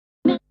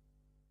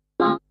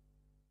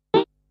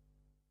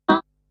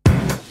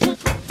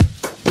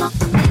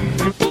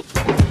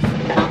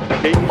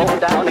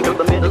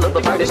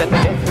ladies and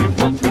gentlemen.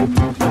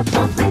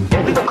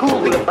 In the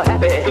cool beat of the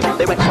happy,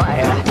 they went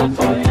quiet.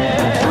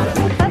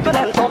 Dancing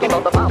and talking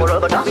about the power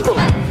of the gospel.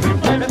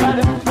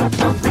 Everybody.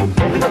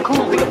 In the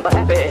cool beat of the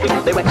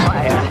happy, they went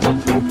quiet.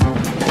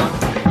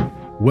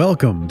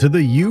 Welcome to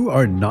the You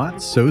Are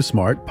Not So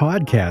Smart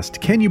podcast.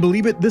 Can you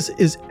believe it? This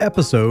is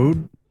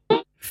episode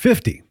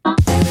 50.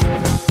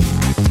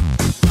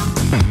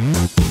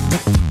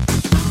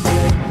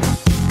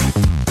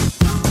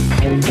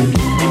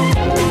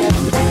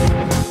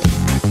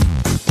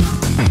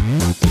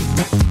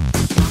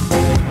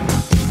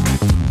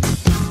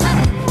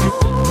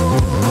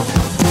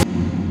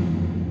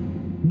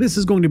 This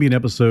is going to be an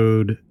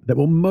episode that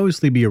will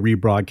mostly be a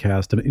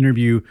rebroadcast of an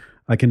interview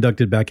I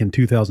conducted back in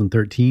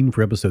 2013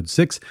 for episode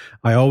 6.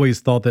 I always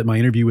thought that my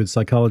interview with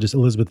psychologist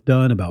Elizabeth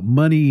Dunn about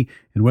money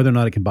and whether or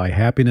not it can buy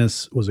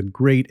happiness was a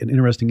great and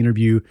interesting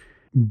interview,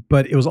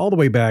 but it was all the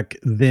way back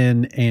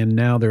then, and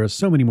now there are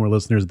so many more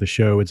listeners of the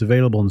show. It's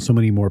available in so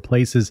many more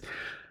places.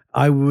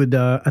 I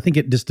think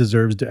it just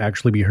deserves to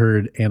actually be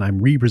heard, and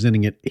I'm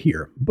representing it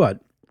here.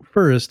 But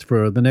first,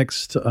 for the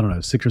next,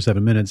 6 or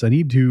 7 minutes, I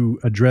need to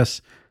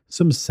address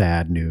some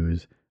sad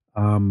news.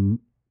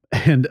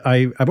 And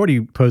I've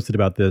already posted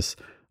about this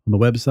on the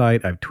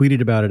website. I've tweeted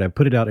about it. I've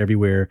put it out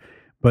everywhere.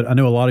 But I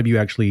know a lot of you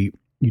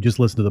you just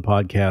listen to the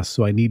podcast,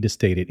 so I need to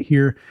state it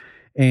here.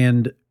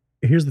 And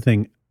here's the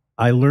thing.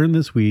 I learned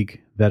this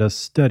week that a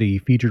study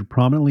featured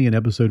prominently in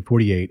episode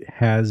 48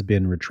 has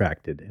been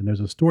retracted. And there's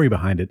a story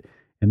behind it.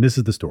 And this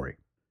is the story.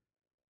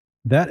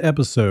 That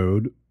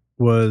episode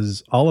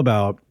was all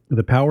about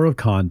the power of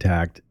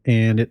contact,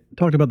 and it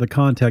talked about the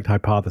contact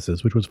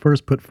hypothesis, which was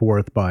first put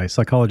forth by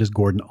psychologist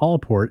Gordon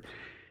Allport.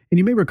 And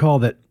you may recall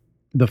that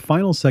the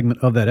final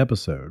segment of that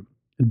episode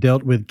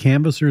dealt with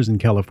canvassers in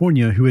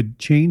California who had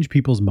changed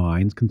people's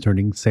minds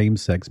concerning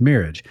same-sex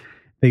marriage.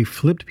 They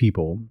flipped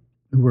people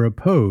who were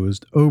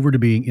opposed over to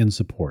being in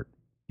support.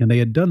 And they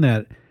had done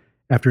that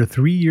after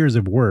 3 years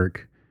of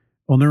work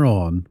on their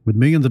own, with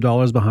millions of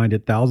dollars behind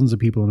it, thousands of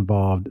people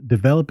involved,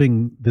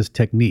 developing this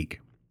technique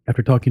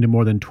after talking to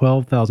more than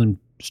 12,000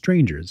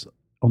 strangers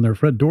on their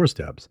front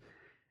doorsteps.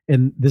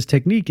 And this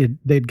technique,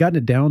 they'd gotten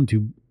it down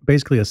to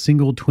basically a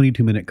single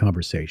 22-minute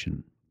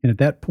conversation. And at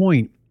that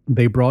point,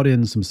 they brought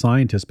in some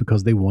scientists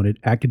because they wanted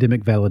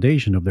academic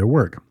validation of their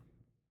work.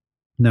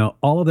 Now,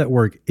 all of that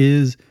work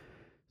is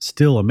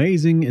still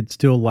amazing. It's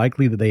still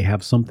likely that they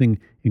have something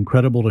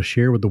incredible to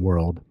share with the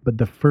world, but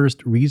the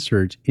first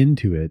research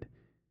into it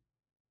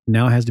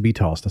now has to be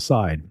tossed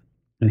aside.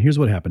 And here's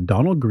what happened.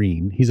 Donald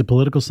Green, he's a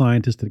political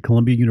scientist at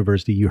Columbia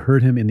University. You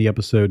heard him in the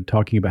episode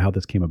talking about how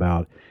this came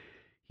about.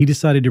 He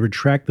decided to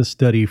retract the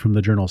study from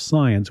the journal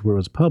Science, where it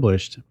was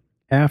published,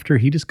 after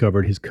he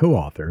discovered his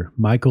co-author,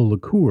 Michael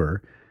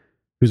LaCour,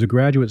 who's a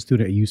graduate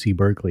student at UC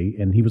Berkeley,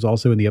 and he was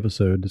also in the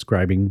episode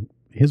describing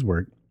his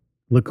work.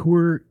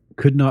 LaCour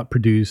could not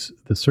produce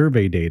the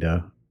survey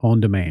data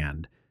on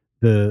demand,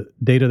 the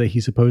data that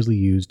he supposedly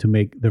used to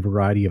make the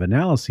variety of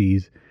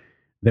analyses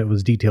that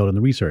was detailed in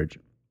the research.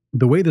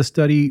 The way the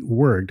study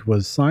worked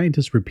was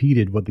scientists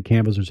repeated what the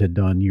canvassers had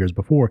done years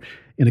before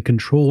in a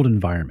controlled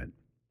environment.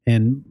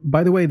 And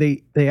by the way,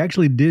 they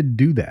actually did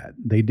do that.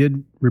 They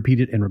did repeat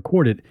it and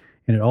record it,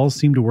 and it all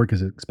seemed to work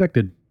as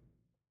expected.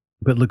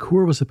 But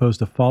LaCour was supposed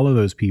to follow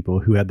those people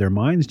who had their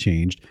minds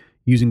changed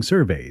using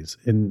surveys.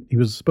 And he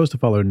was supposed to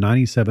follow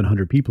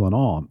 9,700 people in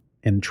all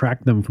and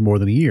track them for more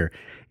than a year.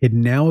 It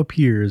now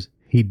appears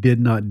he did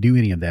not do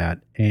any of that,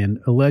 and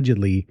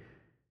allegedly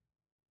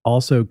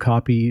also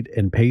copied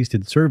and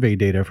pasted survey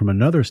data from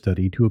another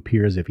study to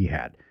appear as if he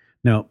had.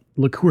 Now,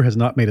 LaCour has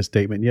not made a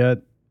statement yet.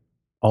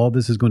 All of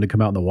this is going to come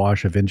out in the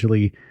wash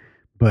eventually,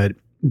 but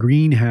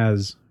Green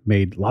has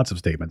made lots of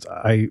statements.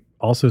 I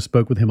also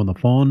spoke with him on the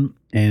phone,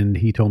 and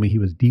he told me he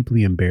was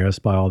deeply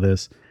embarrassed by all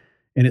this,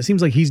 and it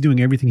seems like he's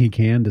doing everything he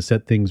can to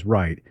set things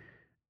right.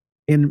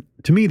 And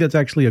to me, that's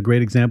actually a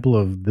great example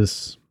of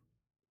this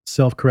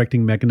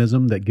self-correcting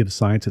mechanism that gives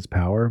science its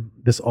power.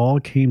 This all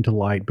came to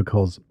light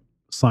because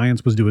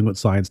science was doing what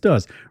science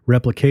does,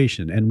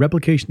 replication, and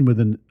replication with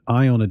an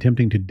eye on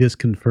attempting to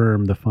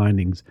disconfirm the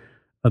findings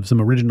of some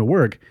original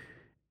work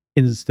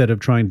instead of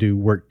trying to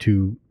work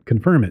to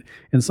confirm it.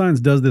 And science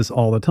does this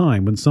all the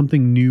time. When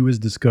something new is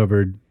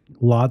discovered,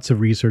 lots of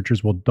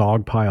researchers will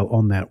dogpile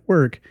on that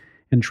work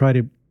and try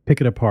to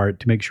pick it apart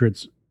to make sure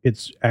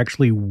it's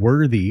actually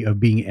worthy of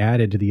being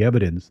added to the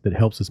evidence that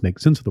helps us make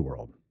sense of the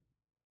world.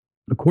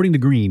 According to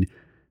Green,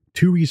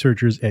 2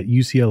 researchers at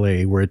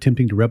UCLA were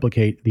attempting to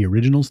replicate the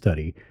original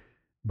study,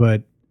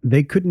 but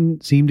they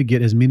couldn't seem to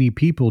get as many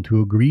people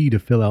to agree to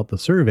fill out the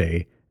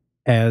survey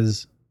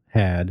as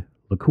had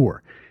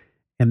LaCour.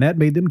 And that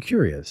made them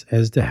curious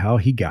as to how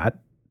he got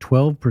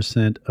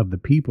 12% of the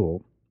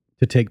people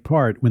to take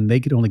part when they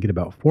could only get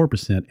about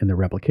 4% in the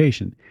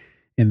replication.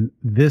 And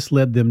this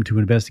led them to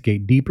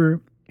investigate deeper,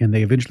 and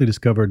they eventually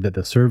discovered that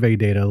the survey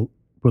data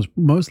was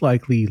most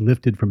likely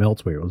lifted from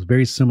elsewhere. It was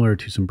very similar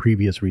to some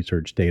previous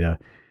research data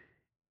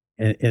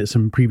and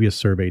some previous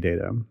survey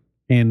data.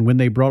 And when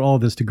they brought all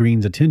this to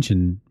Green's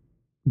attention,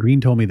 Green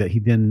told me that he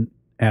then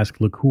asked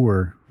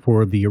LaCour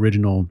for the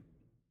original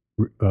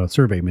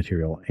survey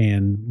material,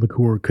 and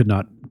LaCour could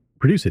not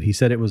produce it. He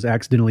said it was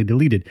accidentally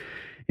deleted.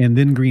 And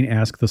then Green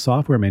asked the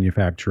software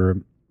manufacturer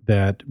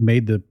that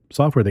made the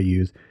software they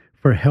used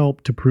for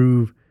help to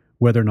prove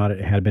whether or not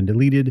it had been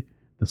deleted.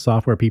 The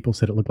software people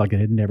said it looked like it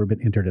had never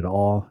been entered at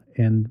all.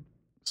 And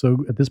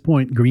so at this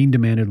point, Green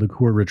demanded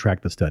LaCour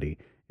retract the study.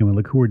 And when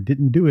LaCour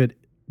didn't do it,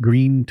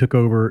 Green took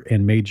over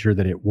and made sure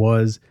that it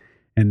was.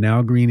 And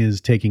now Green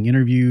is taking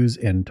interviews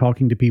and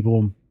talking to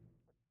people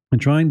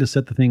and trying to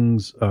set the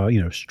things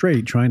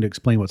straight, trying to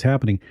explain what's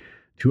happening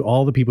to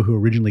all the people who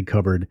originally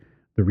covered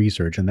the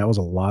research. And that was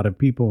a lot of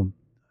people.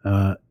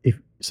 If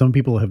some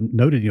people have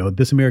noted,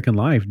 This American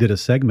Life did a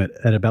segment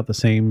at about the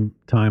same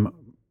time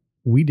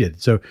we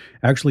did. So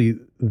actually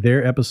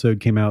their episode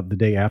came out the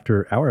day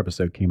after our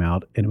episode came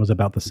out, and it was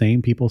about the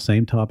same people,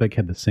 same topic,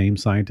 had the same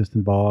scientists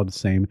involved,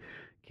 same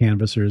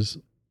canvassers.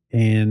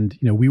 And,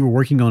 we were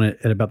working on it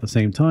at about the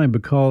same time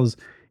because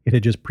it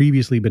had just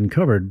previously been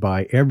covered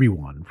by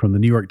everyone from the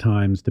New York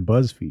Times to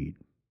BuzzFeed.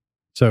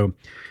 So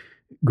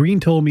Green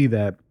told me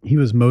that he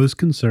was most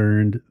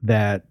concerned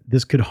that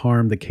this could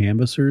harm the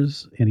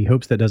canvassers, and he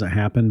hopes that doesn't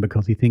happen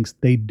because he thinks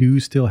they do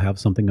still have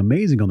something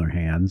amazing on their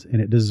hands and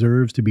it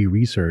deserves to be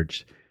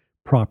researched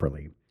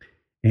properly.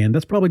 And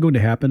that's probably going to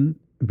happen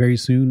very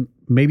soon,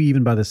 maybe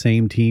even by the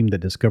same team that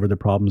discovered the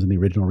problems in the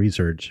original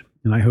research.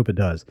 And I hope it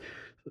does.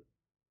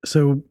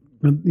 So,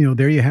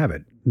 there you have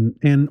it.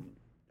 And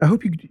I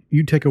hope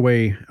you take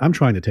away, I'm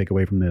trying to take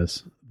away from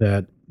this,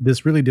 that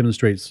this really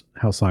demonstrates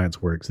how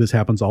science works. This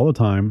happens all the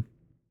time.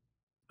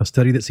 A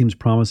study that seems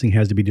promising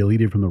has to be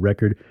deleted from the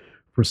record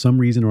for some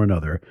reason or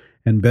another,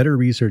 and better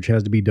research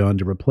has to be done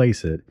to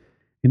replace it.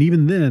 And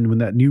even then, when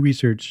that new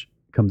research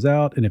comes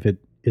out, and if it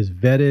is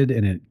vetted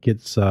and it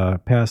gets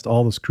past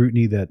all the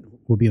scrutiny that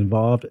will be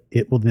involved,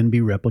 it will then be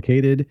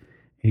replicated,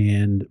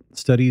 and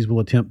studies will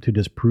attempt to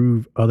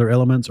disprove other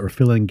elements or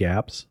fill in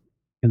gaps.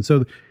 And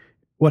so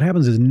what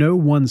happens is no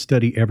one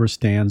study ever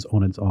stands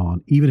on its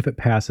own, even if it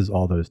passes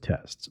all those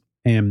tests.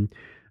 And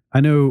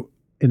I know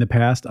in the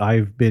past,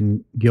 I've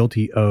been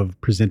guilty of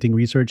presenting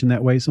research in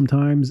that way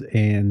sometimes.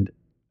 And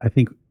I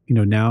think,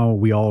 now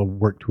we all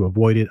work to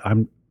avoid it.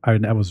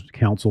 I was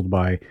counseled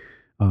by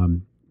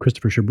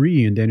Christopher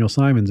Chabris and Daniel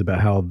Simons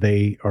about how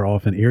they are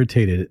often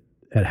irritated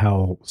at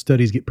how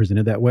studies get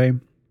presented that way.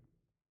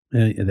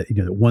 And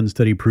that one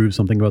study proves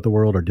something about the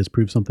world or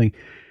disproves something.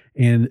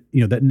 And,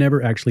 that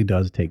never actually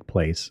does take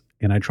place.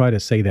 And I try to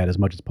say that as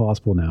much as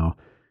possible now.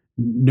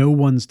 No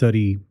one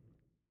study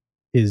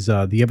is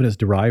the evidence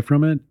derived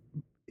from it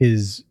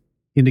is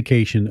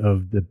indication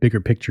of the bigger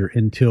picture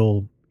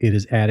until it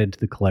is added to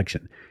the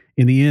collection.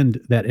 In the end,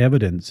 that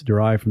evidence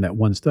derived from that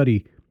one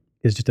study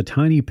is just a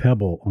tiny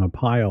pebble on a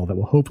pile that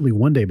will hopefully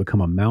one day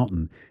become a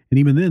mountain. And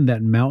even then,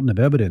 that mountain of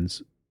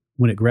evidence,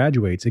 when it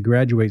graduates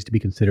to be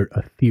considered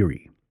a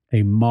theory,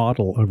 a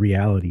model of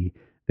reality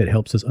that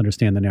helps us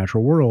understand the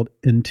natural world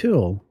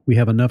until we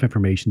have enough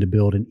information to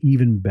build an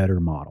even better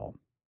model.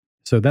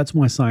 So that's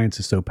why science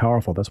is so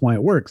powerful. That's why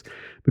it works,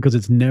 because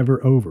it's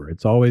never over.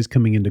 It's always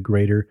coming into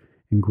greater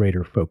and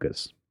greater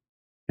focus.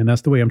 And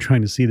that's the way I'm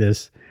trying to see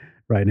this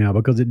right now,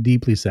 because it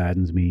deeply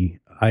saddens me.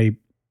 I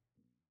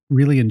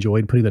really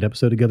enjoyed putting that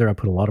episode together. I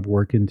put a lot of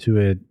work into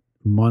it,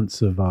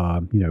 months of,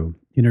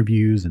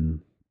 interviews,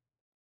 and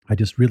I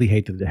just really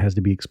hate that it has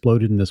to be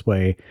exploded in this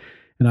way.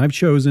 And I've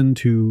chosen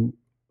to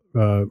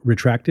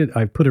retract it.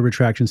 I've put a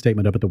retraction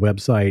statement up at the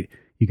website.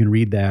 You can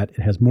read that.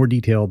 It has more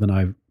detail than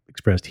I've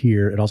expressed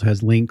here. It also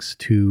has links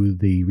to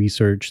the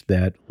research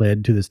that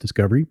led to this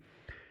discovery.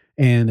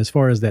 And as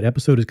far as that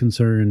episode is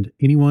concerned,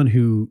 anyone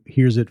who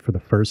hears it for the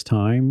first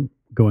time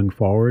going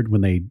forward,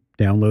 when they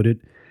download it,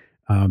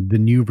 the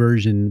new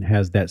version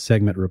has that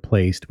segment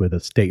replaced with a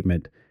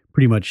statement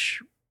pretty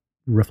much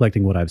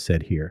reflecting what I've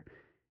said here.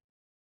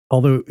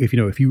 Although, if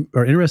you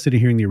are interested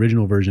in hearing the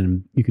original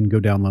version, you can go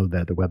download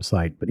that at the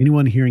website. But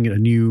anyone hearing it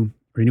anew,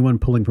 or anyone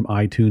pulling from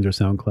iTunes or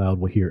SoundCloud,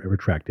 will hear a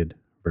retracted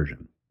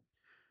version.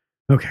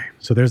 Okay,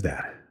 so there's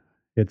that.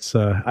 It's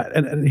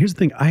and here's the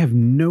thing: I have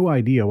no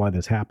idea why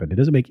this happened. It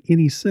doesn't make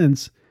any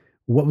sense.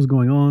 What was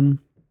going on?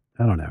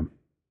 I don't know.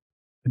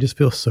 I just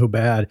feel so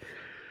bad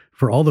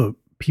for all the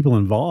people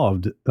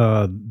involved.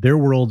 Their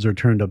worlds are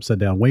turned upside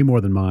down way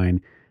more than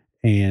mine,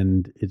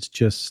 and it's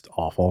just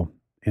awful.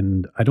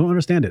 And I don't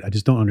understand it. I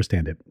just don't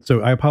understand it.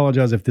 So I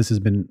apologize if this has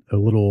been a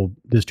little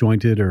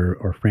disjointed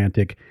or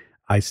frantic.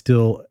 I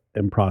still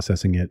am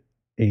processing it,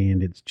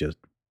 and it's just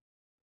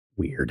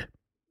weird.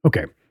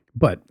 Okay.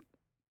 But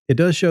it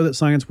does show that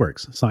science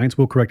works. Science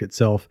will correct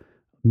itself.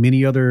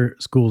 Many other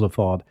schools of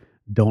thought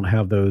don't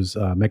have those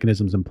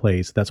mechanisms in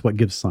place. That's what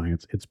gives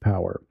science its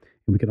power.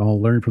 And we can all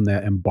learn from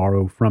that and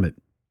borrow from it.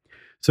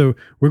 So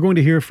we're going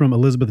to hear from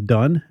Elizabeth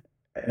Dunn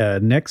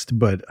next,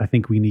 but I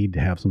think we need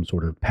to have some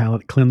sort of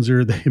palate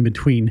cleanser in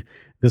between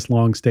this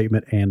long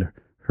statement and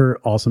her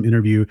awesome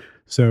interview.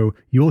 So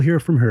you'll hear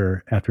from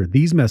her after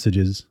these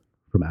messages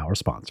from our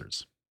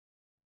sponsors.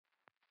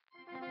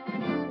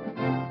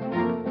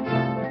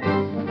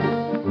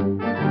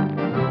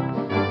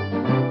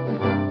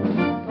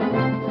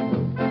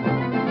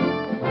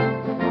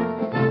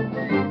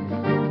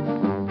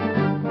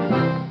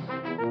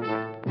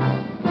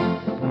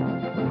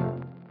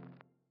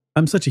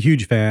 I'm such a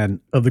huge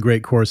fan of the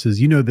great courses.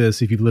 You know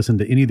this if you've listened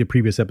to any of the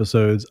previous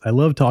episodes. I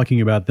love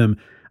talking about them.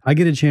 I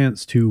get a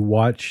chance to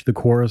watch the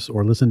course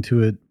or listen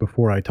to it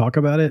before I talk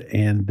about it,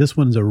 and this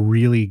one's a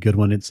really good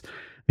one. It's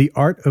The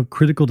Art of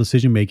Critical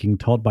Decision Making,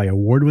 taught by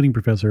award-winning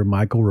professor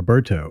Michael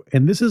Roberto.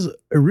 And this is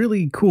a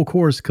really cool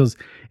course because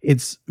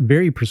it's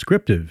very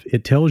prescriptive.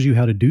 It tells you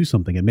how to do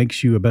something. It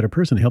makes you a better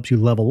person. It helps you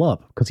level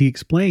up because he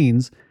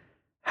explains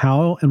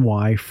how and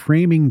why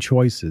framing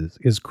choices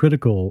is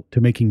critical to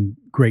making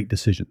great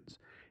decisions.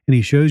 And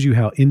he shows you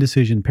how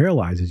indecision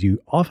paralyzes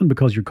you, often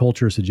because your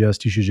culture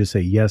suggests you should just say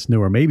yes, no,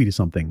 or maybe to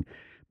something.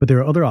 But there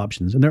are other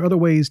options, and there are other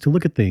ways to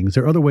look at things.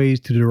 There are other ways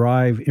to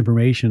derive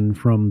information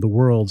from the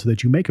world so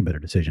that you make a better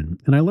decision.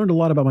 And I learned a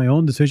lot about my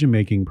own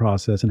decision-making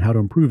process and how to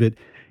improve it.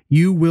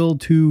 You will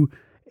too.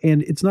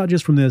 And it's not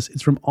just from this,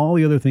 it's from all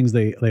the other things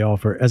they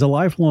offer. As a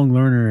lifelong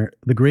learner,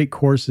 the great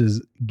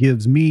courses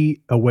gives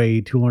me a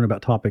way to learn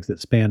about topics that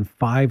span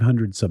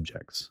 500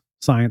 subjects.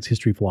 Science,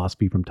 history,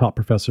 philosophy, from top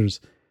professors,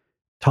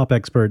 top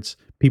experts,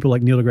 people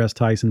like Neil deGrasse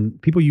Tyson,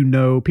 people you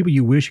know, people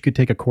you wish you could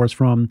take a course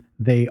from.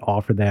 They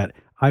offer that.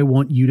 I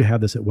want you to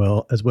have this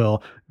as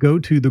well. Go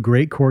to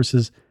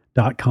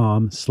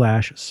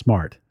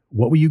thegreatcourses.com/smart.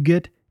 What will you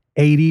get?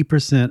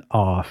 80%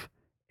 off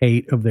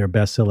 8 of their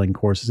best-selling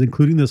courses,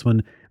 including this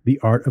one, The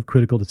Art of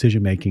Critical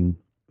Decision Making.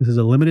 This is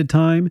a limited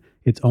time.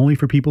 It's only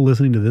for people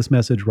listening to this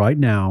message right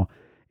now.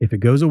 If it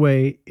goes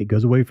away, it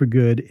goes away for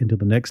good until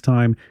the next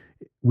time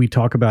we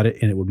talk about it,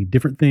 and it will be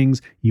different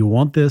things. You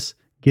want this?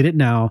 Get it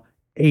now.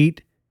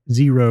 80%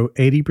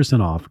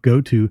 off.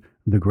 Go to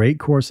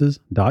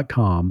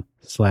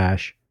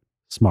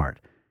thegreatcourses.com/smart.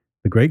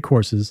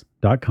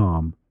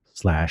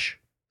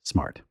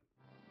 thegreatcourses.com/smart.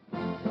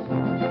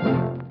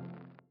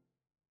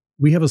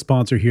 We have a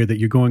sponsor here that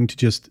you're going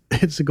to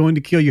it's going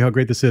to kill you how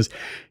great this is.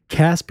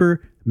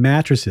 Casper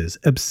Mattresses,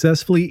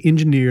 obsessively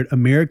engineered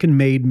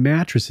American-made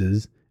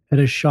mattresses at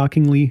a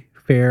shockingly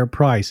fair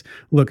price.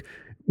 Look,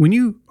 when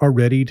you are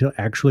ready to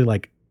actually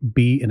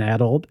be an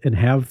adult and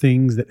have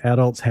things that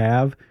adults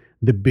have,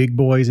 the big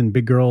boys and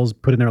big girls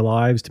put in their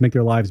lives to make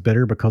their lives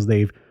better because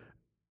they've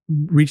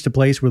reached a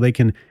place where they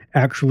can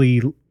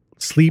actually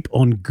sleep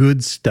on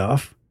good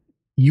stuff,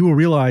 you will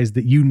realize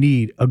that you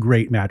need a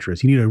great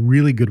mattress. You need a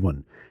really good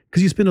one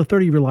because you spend a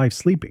third of your life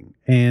sleeping.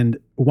 And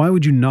why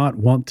would you not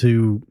want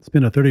to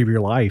spend a third of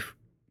your life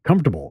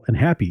comfortable and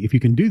happy if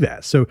you can do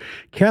that? So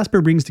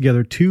Casper brings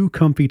together 2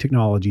 comfy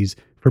technologies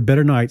for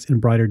better nights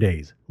and brighter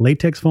days: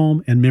 latex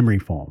foam and memory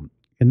foam.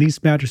 And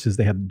these mattresses,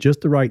 they have just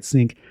the right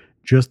sink,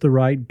 just the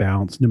right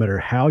bounce, no matter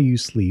how you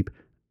sleep.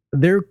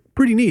 They're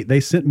pretty neat.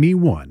 They sent me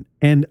one,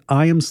 and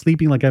I am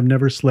sleeping like I've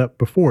never slept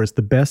before. It's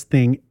the best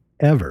thing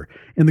ever.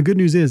 And the good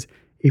news is,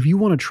 if you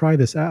want to try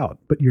this out,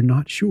 but you're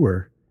not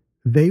sure,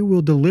 they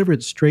will deliver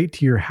it straight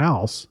to your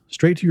house,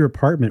 straight to your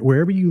apartment,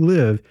 wherever you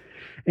live,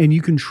 and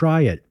you can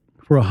try it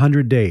for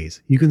 100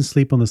 days. You can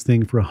sleep on this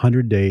thing for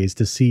 100 days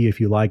to see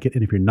if you like it.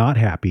 And if you're not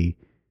happy,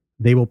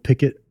 they will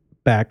pick it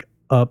back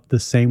up the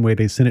same way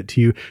they sent it to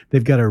you.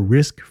 They've got a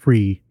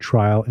risk-free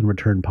trial and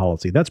return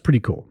policy. That's pretty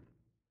cool.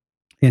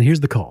 And here's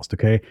the cost,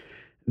 okay?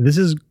 This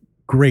is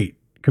great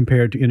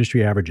compared to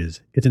industry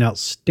averages. It's an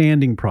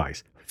outstanding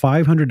price.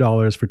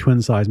 $500 for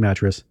twin-size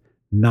mattress,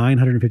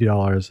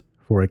 $950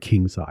 for a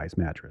king-size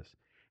mattress.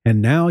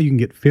 And now you can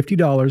get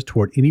 $50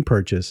 toward any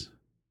purchase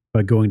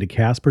by going to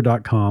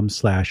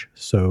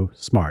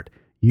casper.com/so-smart.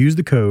 Use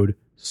the code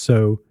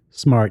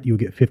SO-SMART. You'll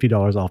get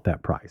 $50 off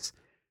that price.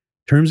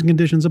 Terms and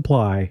conditions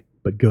apply,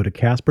 but go to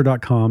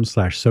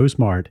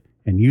casper.com/so-smart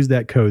and use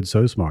that code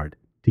SO-SMART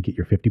to get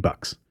your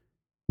 $50.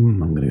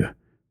 I'm gonna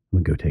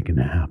go take a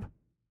nap.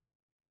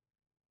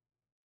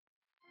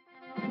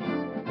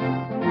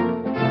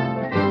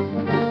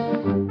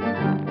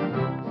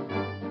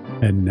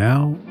 And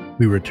now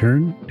we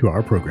return to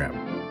our program.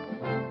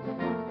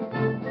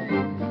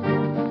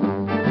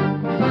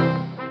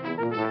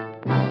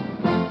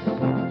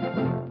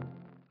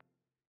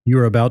 You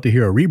are about to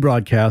hear a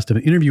rebroadcast of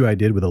an interview I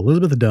did with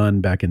Elizabeth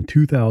Dunn back in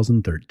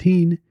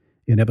 2013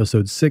 in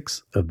episode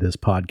 6 of this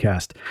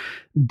podcast.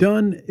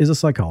 Dunn is a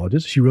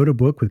psychologist. She wrote a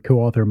book with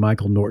co-author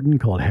Michael Norton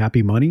called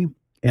Happy Money.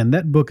 And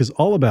that book is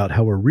all about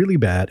how we're really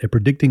bad at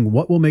predicting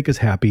what will make us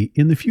happy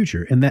in the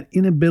future. And that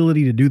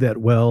inability to do that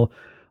well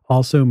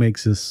also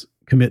makes us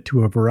commit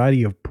to a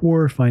variety of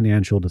poor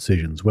financial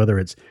decisions, whether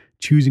it's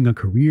choosing a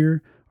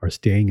career or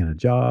staying in a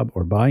job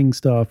or buying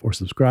stuff or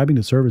subscribing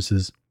to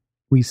services.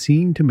 We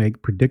seem to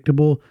make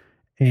predictable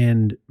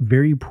and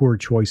very poor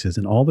choices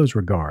in all those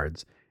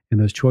regards, and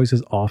those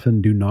choices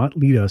often do not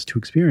lead us to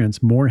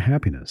experience more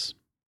happiness.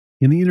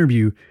 In the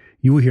interview,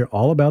 you will hear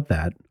all about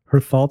that,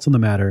 her thoughts on the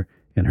matter,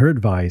 and her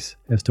advice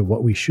as to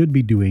what we should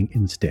be doing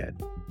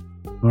instead.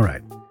 All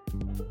right,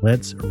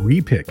 let's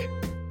repick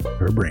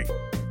her brain.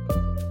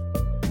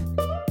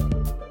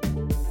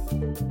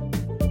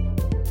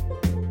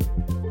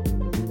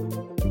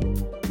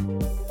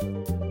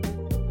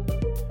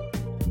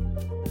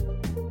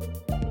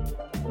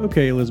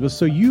 Okay, Elizabeth,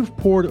 so you've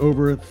poured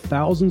over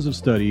thousands of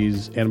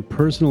studies and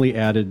personally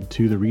added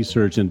to the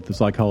research into the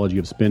psychology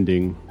of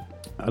spending.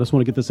 I just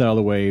want to get this out of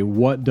the way.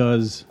 What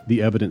does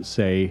the evidence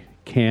say?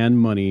 Can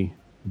money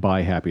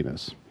buy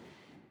happiness?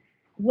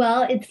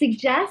 Well, it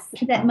suggests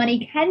that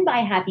money can buy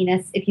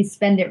happiness if you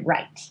spend it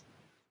right.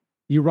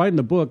 You write in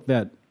the book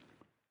that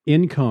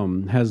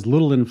income has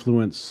little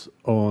influence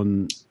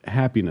on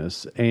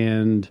happiness,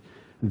 and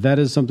that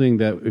is something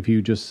that if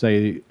you just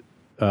say,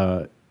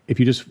 if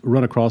you just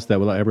run across that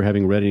without ever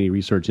having read any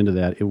research into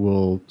that, it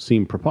will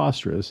seem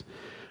preposterous.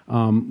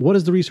 What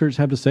does the research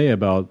have to say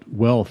about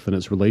wealth and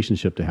its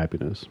relationship to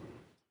happiness?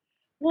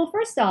 Well,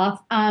 first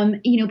off,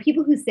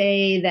 people who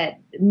say that,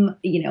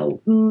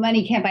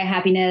 money can't buy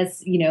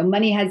happiness,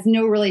 money has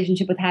no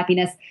relationship with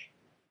happiness,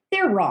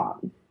 they're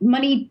wrong.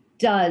 Money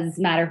does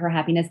matter for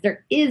happiness.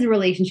 There is a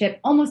relationship.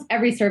 Almost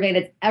every survey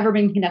that's ever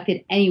been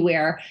conducted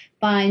anywhere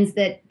finds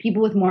that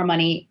people with more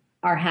money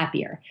are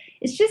happier.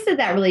 It's just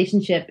that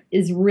relationship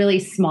is really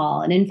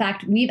small. And in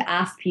fact, we've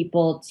asked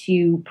people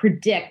to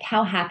predict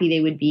how happy they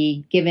would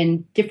be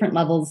given different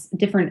levels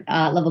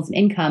of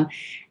income.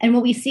 And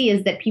what we see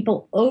is that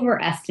people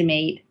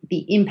overestimate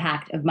the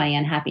impact of money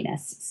on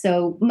happiness.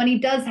 So money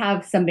does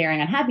have some bearing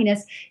on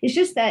happiness. It's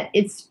just that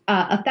its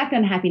effect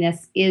on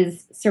happiness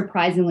is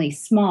surprisingly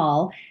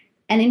small.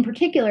 And in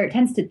particular, it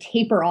tends to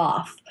taper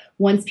off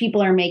once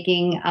people are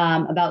making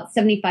about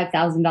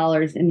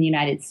 $75,000 in the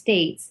United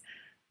States.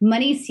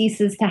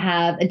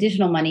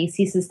 Additional money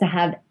ceases to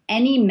have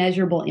any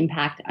measurable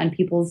impact on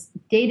people's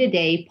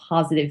day-to-day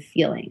positive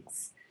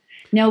feelings.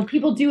 Now,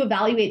 people do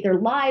evaluate their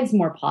lives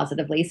more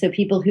positively. So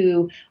people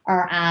who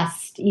are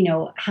asked,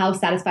 how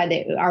satisfied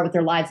they are with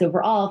their lives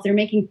overall, if they're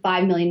making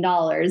 $5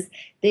 million,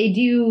 they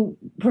do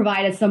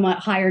provide a somewhat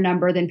higher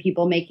number than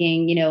people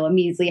making, a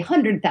measly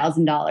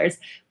 $100,000.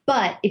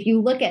 But if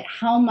you look at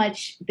how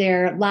much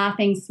they're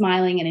laughing,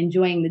 smiling, and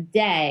enjoying the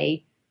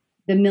day,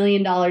 the $1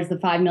 million, the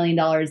 $5 million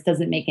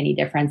doesn't make any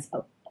difference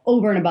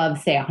over and above,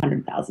 say,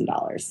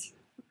 $100,000.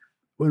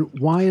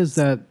 Why is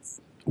that?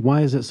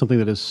 Why is that something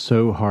that is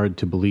so hard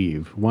to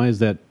believe? Why is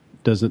that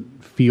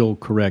doesn't feel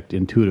correct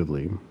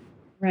intuitively?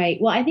 Right.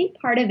 Well, I think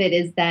part of it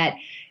is that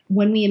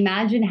when we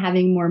imagine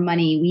having more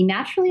money, we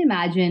naturally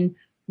imagine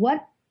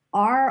what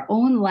our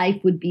own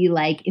life would be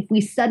like if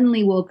we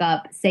suddenly woke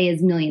up, say,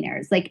 as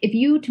millionaires. Like if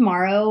you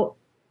tomorrow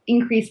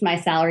increased my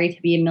salary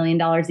to be $1 million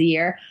a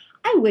year,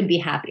 I would be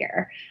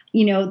happier.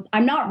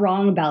 I'm not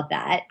wrong about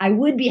that. I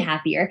would be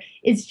happier.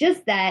 It's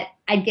just that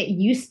I'd get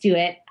used to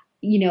it.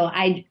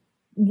 I'd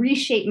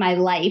reshape my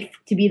life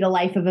to be the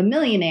life of a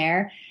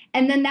millionaire.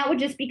 And then that would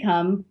just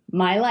become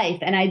my life.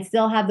 And I'd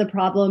still have the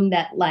problem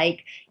that,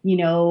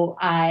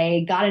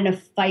 I got in a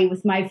fight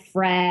with my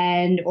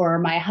friend or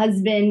my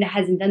husband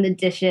hasn't done the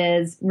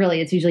dishes.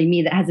 Really, it's usually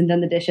me that hasn't done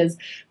the dishes.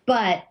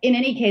 But in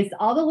any case,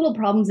 all the little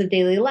problems of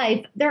daily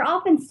life, they're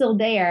often still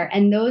there.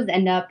 And those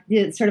end up,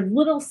 the sort of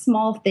little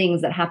small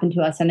things that happen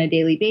to us on a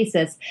daily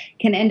basis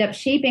can end up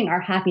shaping our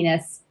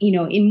happiness,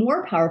 in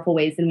more powerful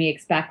ways than we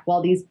expect,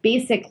 while these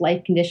basic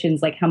life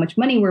conditions, like how much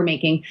money we're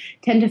making,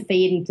 tend to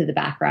fade into the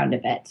background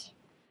of it.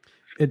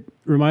 It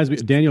reminds me,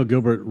 Daniel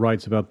Gilbert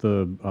writes about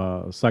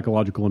the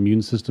psychological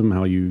immune system,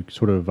 how you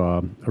sort of,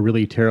 a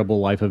really terrible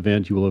life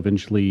event, you will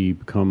eventually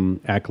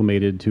become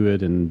acclimated to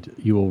it and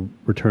you will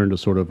return to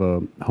sort of a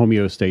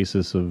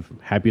homeostasis of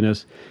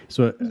happiness.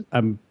 So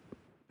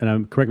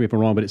correct me if I'm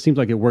wrong, but it seems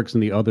like it works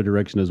in the other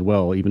direction as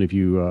well, even if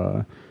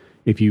you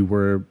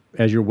were,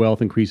 as your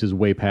wealth increases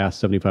way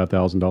past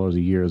 $75,000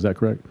 a year. Is that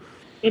correct?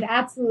 It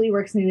absolutely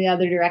works in the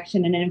other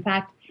direction. And in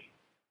fact,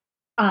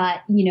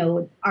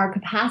 our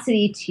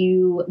capacity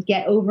to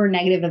get over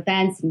negative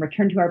events and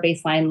return to our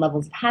baseline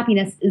levels of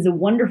happiness is a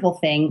wonderful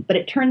thing. But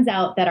it turns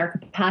out that our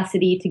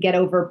capacity to get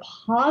over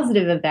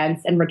positive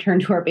events and return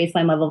to our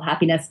baseline level of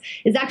happiness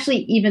is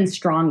actually even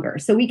stronger.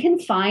 So we can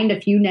find a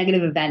few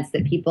negative events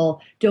that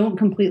people don't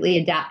completely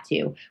adapt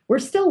to. We're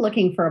still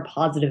looking for a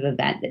positive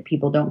event that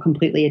people don't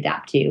completely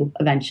adapt to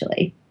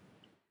eventually.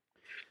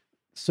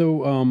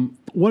 So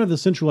one of the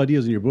central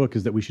ideas in your book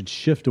is that we should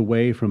shift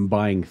away from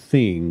buying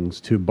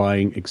things to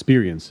buying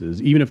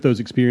experiences, even if those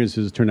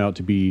experiences turn out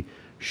to be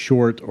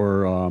short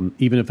or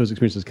even if those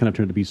experiences kind of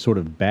turn out to be sort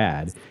of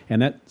bad.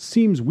 And that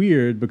seems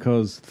weird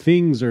because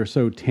things are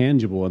so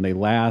tangible and they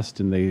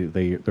last and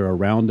they're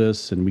around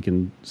us and we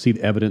can see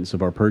the evidence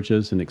of our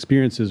purchase, and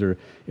experiences are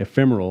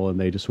ephemeral and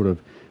they just sort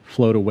of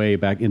float away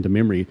back into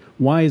memory.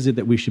 Why is it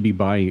that we should be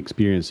buying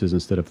experiences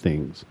instead of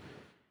things?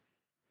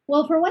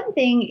 Well, for one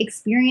thing,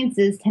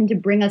 experiences tend to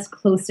bring us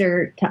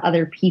closer to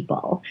other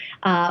people,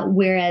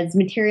 whereas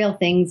material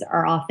things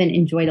are often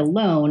enjoyed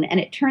alone. And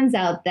it turns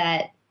out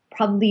that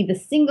probably the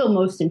single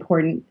most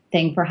important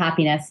thing for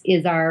happiness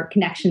is our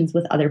connections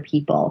with other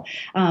people.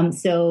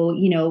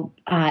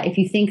 If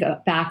you think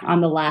back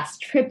on the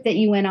last trip that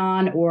you went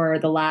on or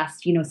the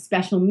last,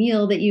 special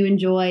meal that you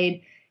enjoyed,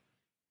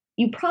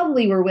 you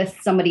probably were with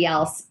somebody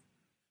else,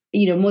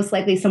 most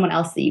likely someone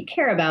else that you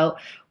care about.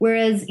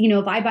 Whereas,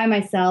 if I buy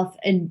myself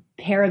a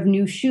pair of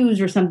new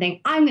shoes or something,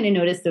 I'm going to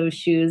notice those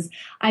shoes.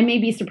 I may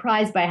be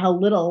surprised by how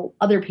little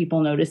other people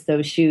notice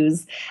those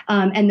shoes.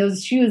 And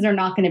those shoes are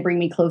not going to bring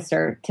me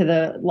closer to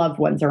the loved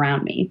ones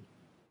around me.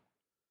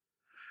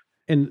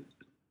 And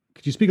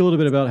Could you speak a little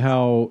bit about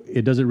how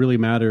it doesn't really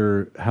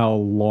matter how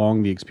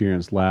long the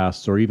experience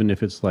lasts, or even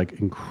if it's like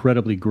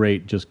incredibly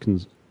great,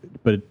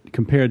 but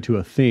compared to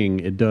a thing,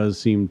 it does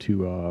seem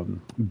to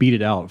beat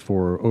it out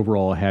for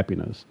overall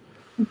happiness?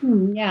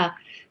 Yeah.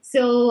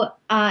 So,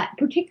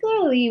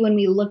 particularly when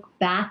we look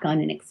back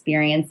on an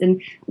experience,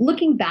 and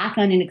looking back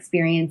on an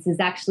experience is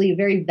actually a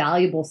very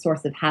valuable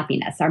source of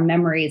happiness. Our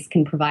memories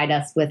can provide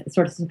us with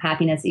sources of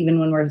happiness even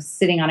when we're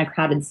sitting on a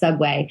crowded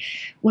subway.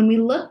 When we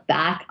look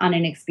back on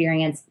an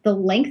experience, the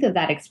length of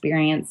that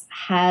experience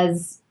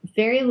has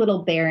very little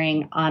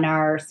bearing on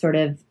our sort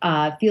of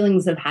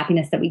feelings of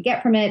happiness that we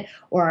get from it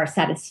or our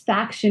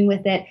satisfaction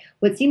with it.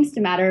 What seems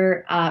to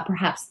matter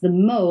perhaps the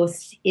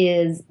most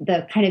is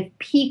the kind of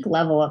peak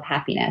level of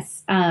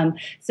happiness.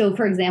 So,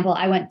 for example,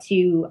 I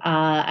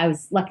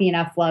was lucky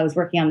enough while I was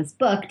working on this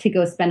book to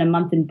go spend a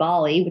month in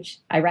Bali, which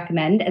I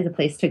recommend as a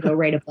place to go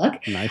write a book.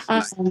 Nice.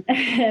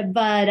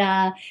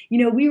 But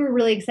we were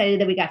really excited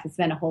that we got to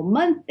spend a whole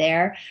month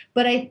there.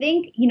 But I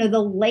think, the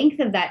length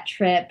of that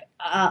trip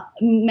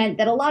meant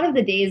that a lot of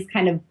the days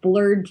kind of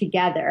blurred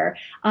together.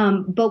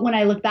 But when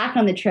I look back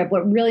on the trip,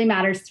 what really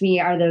matters to me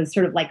are those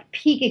sort of like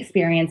peak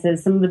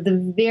experiences, some of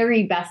the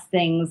very best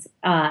things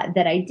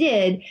that I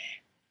did.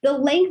 The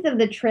length of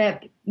the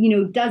trip,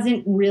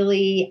 doesn't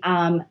really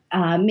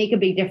make a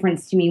big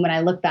difference to me when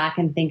I look back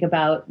and think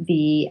about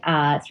the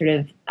sort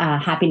of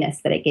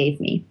happiness that it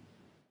gave me.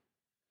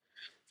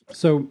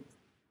 So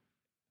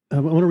I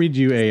want to read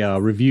you a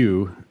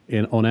review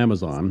on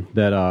Amazon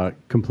that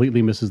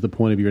completely misses the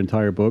point of your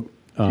entire book.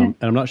 And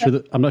I'm not sure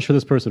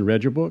this person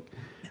read your book,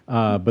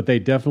 but they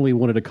definitely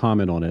wanted to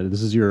comment on it.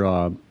 This is your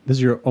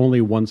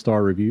only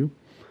 1-star review,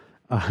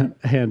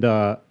 and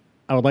I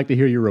would like to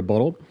hear your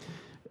rebuttal.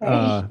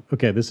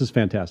 Okay, this is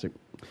fantastic,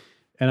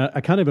 and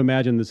I kind of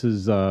imagine this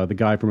is the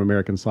guy from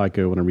American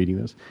Psycho when I'm reading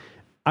this.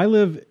 I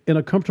live in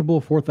a comfortable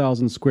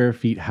 4,000 square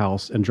feet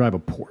house and drive a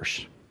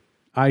Porsche.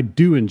 I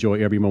do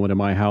enjoy every moment in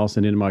my house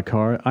and in my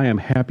car. I am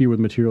happier with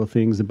material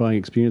things than buying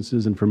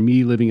experiences, and for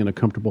me, living in a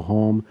comfortable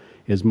home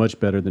is much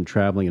better than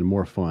traveling and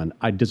more fun.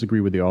 I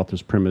disagree with the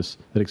author's premise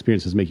that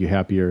experiences make you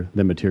happier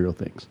than material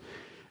things.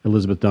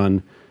 Elizabeth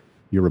Dunn,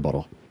 your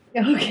rebuttal.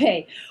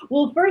 Okay.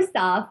 Well, first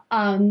off,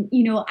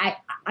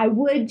 I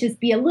would just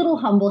be a little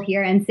humble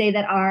here and say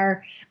that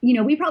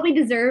we probably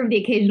deserve the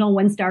occasional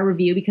 1-star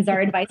review because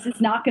our advice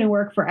is not going to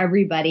work for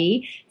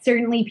everybody.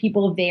 Certainly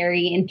people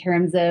vary in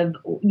terms of,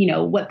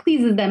 what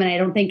pleases them. And I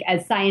don't think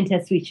as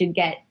scientists, we should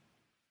get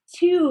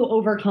too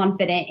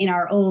overconfident in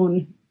our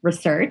own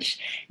research.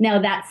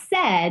 Now, that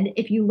said,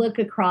 if you look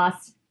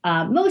across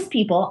most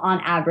people, on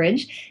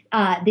average,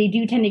 they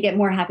do tend to get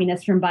more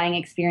happiness from buying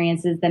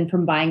experiences than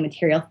from buying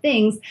material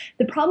things.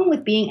 The problem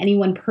with being any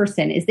one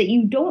person is that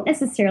you don't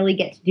necessarily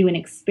get to do an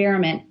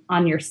experiment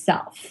on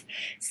yourself.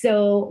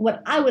 So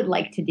what I would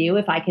like to do,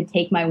 if I could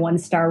take my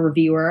 1-star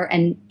reviewer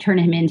and turn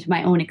him into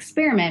my own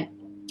experiment,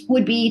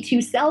 would be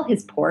to sell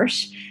his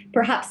Porsche,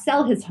 perhaps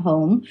sell his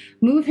home,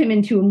 move him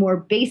into a more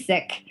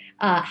basic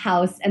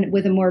house and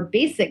with a more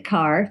basic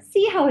car,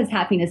 see how his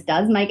happiness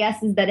does. My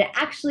guess is that it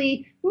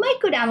actually might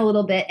go down a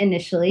little bit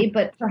initially,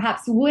 but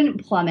perhaps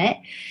wouldn't plummet.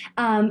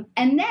 And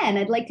then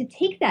I'd like to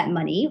take that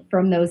money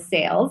from those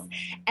sales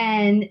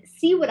and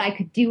see what I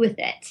could do with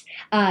it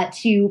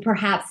to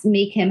perhaps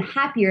make him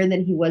happier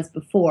than he was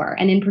before.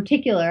 And in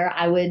particular,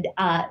 I would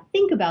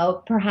think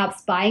about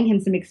perhaps buying him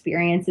some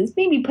experiences,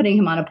 maybe putting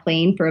him on a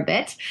plane for a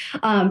bit,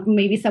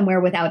 maybe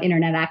somewhere without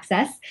internet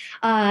access,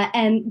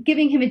 and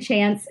giving him a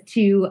chance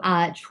to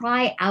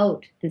try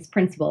out this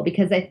principle,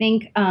 because I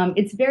think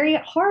it's very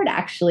hard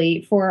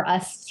actually for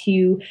us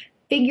to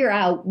figure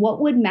out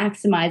what would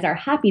maximize our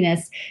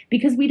happiness,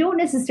 because we don't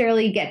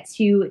necessarily get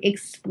to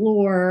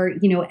explore,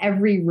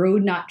 every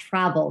road not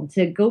traveled,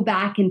 to go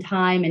back in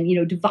time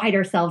and, divide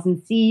ourselves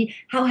and see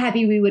how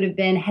happy we would have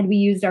been had we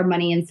used our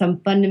money in some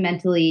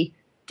fundamentally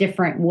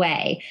different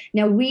way.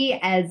 Now, we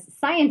as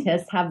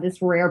scientists have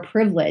this rare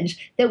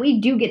privilege that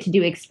we do get to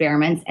do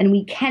experiments, and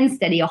we can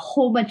study a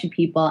whole bunch of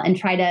people and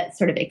try to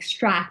sort of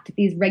extract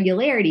these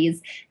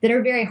regularities that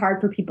are very hard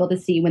for people to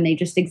see when they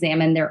just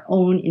examine their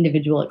own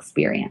individual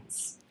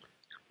experience.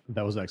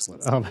 That was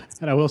excellent.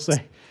 And I will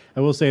say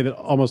that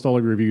almost all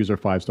of your reviews are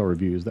 5-star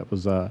reviews. That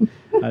was, I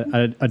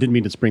didn't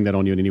mean to spring that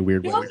on you in any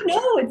weird way.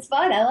 No, it's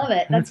fun. I love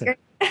it. That's great.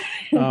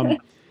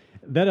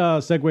 That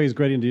segues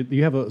great into,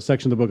 you have a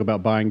section of the book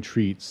about buying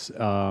treats,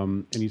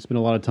 and you spend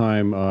a lot of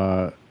time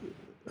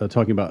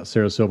talking about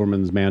Sarah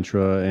Silverman's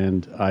mantra,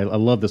 and I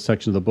love this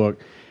section of the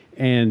book,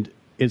 and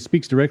it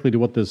speaks directly to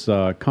what this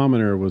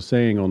commenter was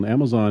saying on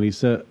Amazon. He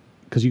said,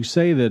 because you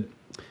say that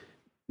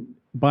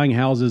buying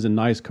houses and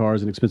nice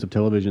cars and expensive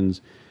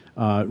televisions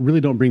really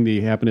don't bring the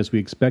happiness we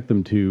expect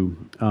them to.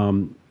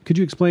 Could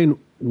you explain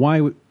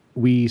why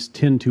we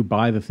tend to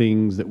buy the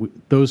things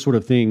those sort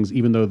of things,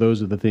 even though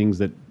those are the things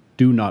that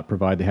do not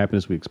provide the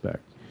happiness we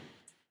expect?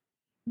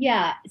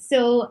 Yeah.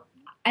 So,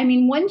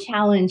 one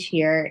challenge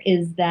here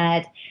is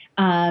that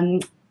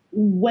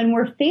when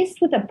we're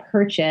faced with a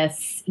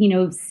purchase,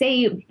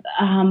 say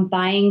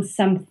buying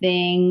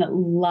something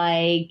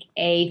like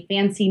a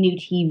fancy new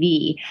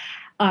TV,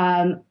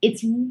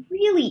 it's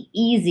really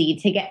easy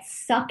to get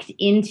sucked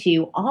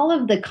into all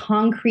of the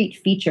concrete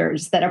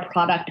features that a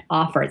product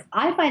offers.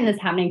 I find this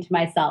happening to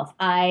myself.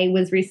 I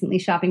was recently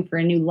shopping for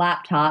a new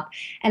laptop,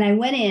 and I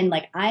went in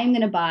like, I'm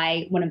going to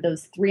buy one of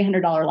those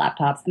 $300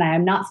 laptops, and I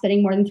am not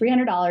spending more than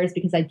 $300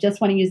 because I just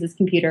want to use this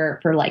computer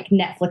for like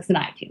Netflix and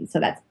iTunes. So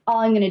that's all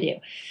I'm going to do.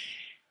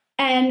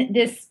 And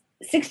this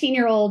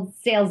 16-year-old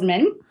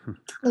salesman,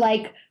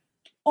 like,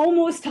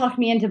 almost talked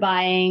me into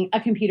buying a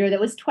computer that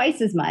was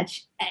twice as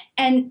much.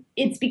 And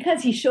it's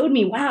because he showed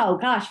me, wow,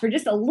 gosh, for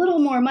just a little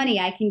more money,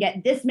 I can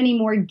get this many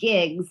more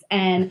gigs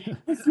and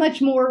this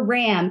much more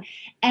RAM.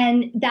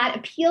 And that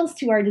appeals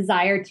to our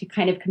desire to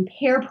kind of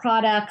compare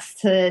products,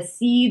 to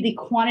see the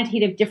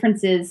quantitative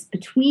differences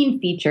between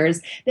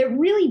features that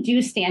really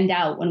do stand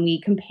out when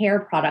we compare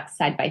products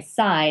side by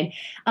side.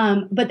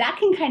 But that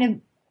can kind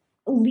of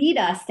lead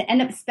us to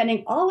end up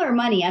spending all our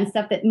money on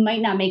stuff that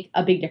might not make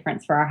a big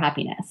difference for our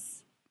happiness.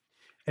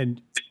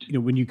 And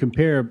when you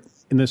compare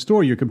in the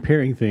store, you're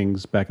comparing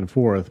things back and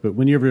forth. But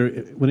when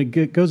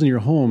it goes in your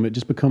home, it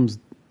just becomes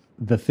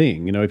the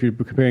thing. If you're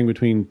comparing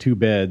between two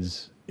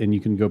beds, and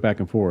you can go back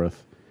and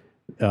forth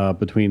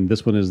between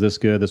this one is this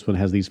good, this one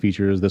has these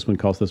features, this one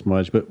costs this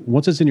much. But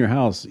once it's in your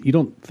house, you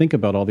don't think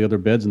about all the other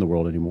beds in the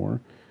world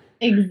anymore.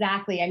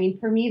 Exactly. I mean,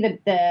 for me,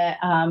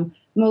 the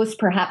most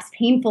perhaps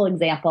painful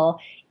example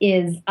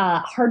is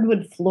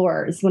hardwood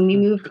floors. When we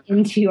moved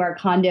into our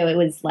condo, it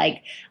was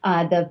like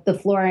the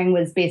flooring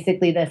was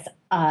basically this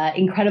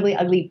incredibly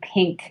ugly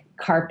pink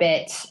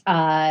carpet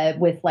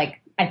with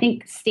like, I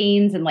think,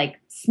 stains and like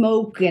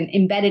smoke and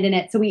embedded in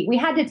it. So we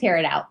had to tear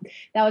it out.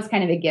 That was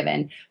kind of a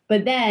given.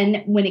 But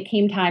then when it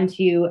came time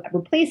to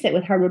replace it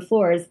with hardwood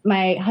floors,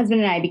 my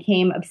husband and I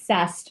became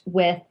obsessed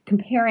with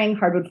comparing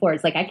hardwood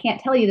floors. Like, I can't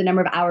tell you the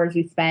number of hours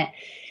we spent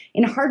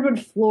in hardwood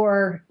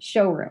floor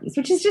showrooms,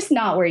 which is just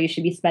not where you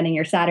should be spending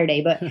your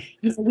Saturday. But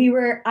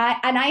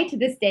I to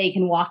this day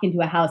can walk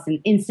into a house and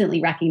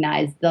instantly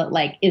recognize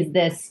is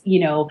this,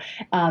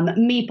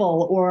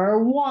 maple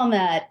or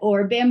walnut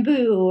or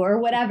bamboo or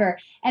whatever.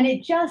 And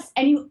it just,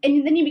 and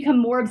then you become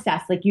more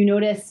obsessed. Like, you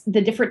notice the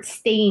different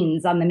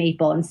stains on the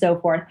maple and so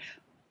forth.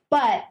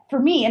 But for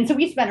me, and so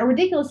we spent a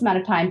ridiculous amount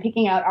of time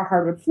picking out our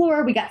hardwood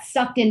floor. We got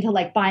sucked into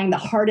like buying the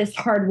hardest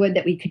hardwood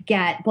that we could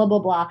get, blah, blah,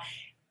 blah.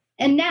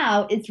 And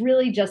now it's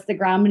really just the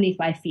ground beneath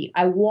my feet.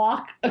 I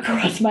walk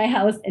across my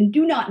house and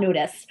do not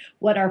notice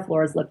what our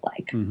floors look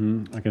like.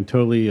 Mm-hmm. I can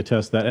totally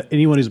attest that.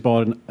 Anyone who's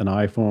bought an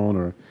iPhone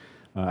or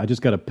I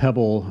just got a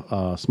Pebble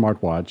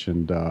smartwatch,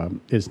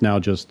 and it's now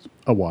just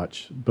a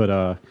watch.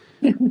 But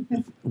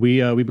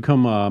we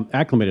become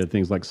acclimated to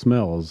things like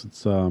smells.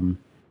 It's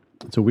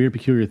a weird,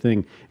 peculiar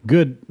thing.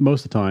 Good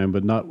most of the time,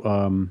 but not.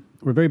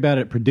 We're very bad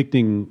at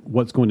predicting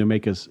what's going to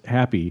make us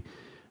happy.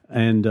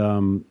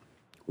 And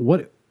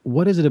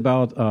what is it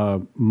about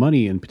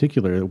money in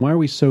particular? Why are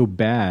we so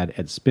bad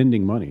at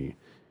spending money?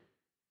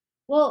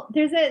 Well,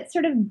 there's a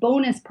sort of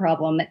bonus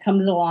problem that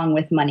comes along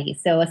with money.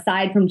 So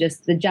aside from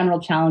just the general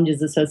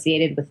challenges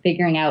associated with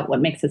figuring out what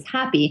makes us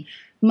happy,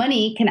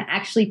 money can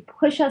actually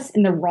push us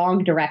in the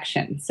wrong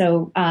direction.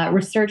 So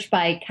research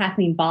by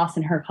Kathleen Voss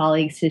and her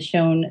colleagues has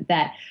shown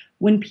that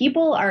when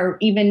people are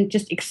even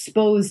just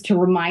exposed to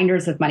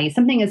reminders of money,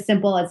 something as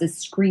simple as a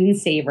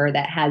screensaver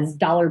that has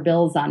dollar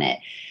bills on it,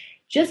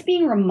 just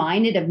being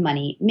reminded of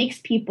money makes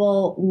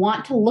people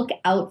want to look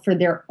out for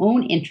their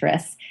own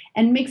interests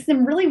and makes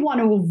them really want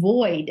to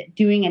avoid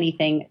doing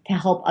anything to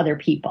help other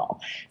people.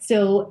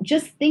 So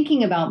just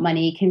thinking about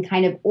money can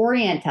kind of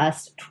orient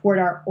us toward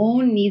our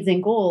own needs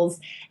and goals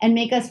and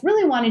make us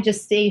really want to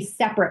just stay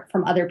separate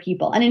from other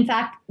people. And in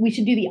fact, we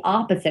should do the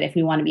opposite if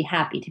we want to be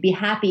happy. To be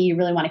happy, you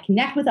really want to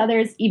connect with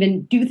others,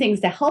 even do things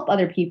to help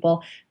other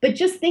people. But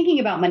just thinking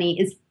about money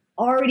is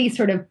already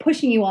sort of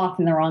pushing you off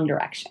in the wrong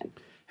direction.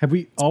 Have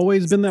we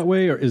always been that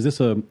way, or is this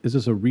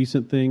a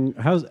recent thing?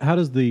 How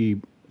does the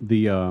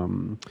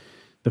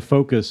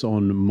focus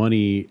on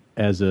money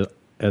as a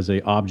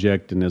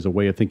object and as a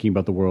way of thinking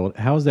about the world,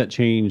 how has that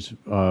changed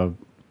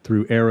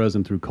through eras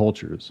and through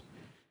cultures?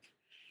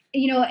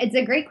 It's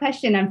a great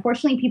question.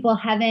 Unfortunately, people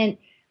haven't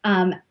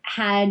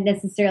had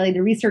necessarily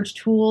the research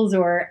tools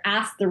or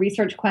asked the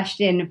research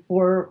question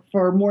for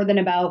more than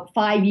about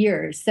 5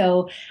 years.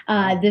 So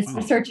this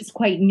research is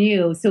quite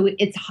new. So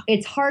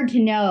it's hard to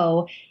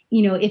know,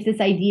 if this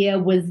idea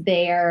was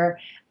there,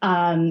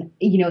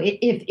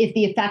 if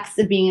the effects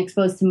of being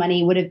exposed to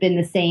money would have been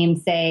the same,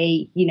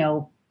 say,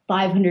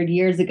 500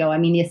 years ago. I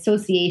mean, the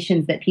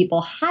associations that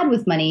people had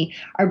with money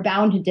are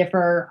bound to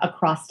differ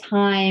across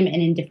time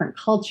and in different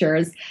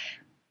cultures.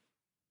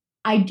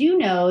 I do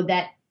know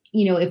that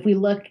if we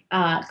look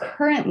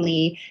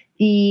currently,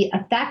 the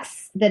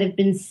effects that have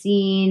been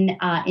seen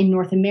in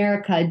North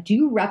America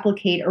do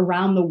replicate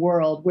around the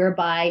world,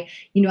 whereby,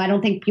 I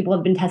don't think people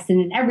have been tested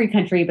in every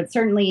country, but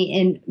certainly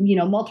in,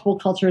 multiple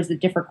cultures that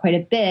differ quite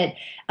a bit,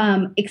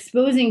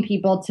 exposing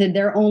people to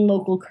their own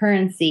local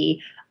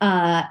currency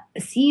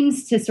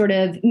seems to sort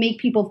of make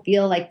people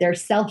feel like they're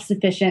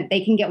self-sufficient.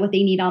 They can get what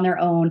they need on their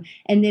own,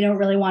 and they don't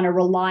really want to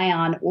rely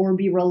on or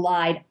be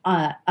relied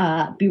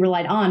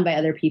on by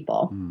other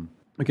people.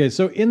 Okay,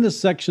 so in the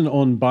section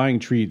on buying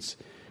treats,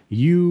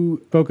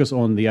 you focus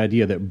on the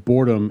idea that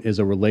boredom is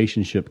a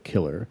relationship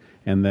killer,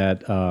 and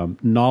that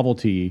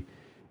novelty,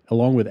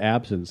 along with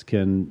absence,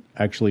 can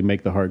actually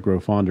make the heart grow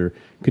fonder.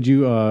 Could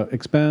you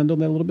expand on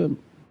that a little bit?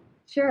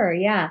 Sure,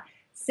 yeah.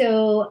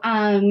 So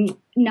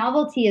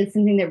novelty is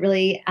something that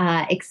really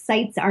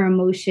excites our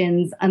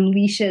emotions,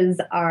 unleashes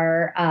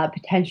our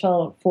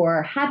potential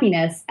for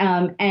happiness.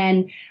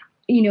 And,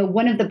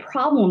 one of the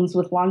problems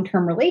with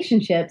long-term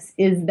relationships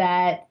is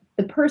that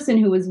the person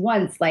who was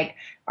once like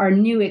our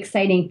new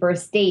exciting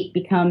first date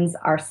becomes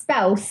our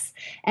spouse.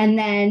 And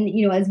then,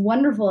 as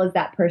wonderful as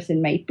that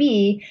person might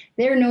be,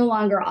 they're no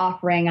longer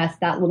offering us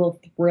that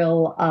little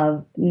thrill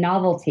of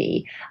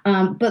novelty.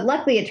 But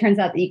luckily, it turns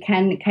out that you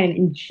can kind of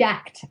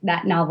inject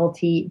that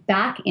novelty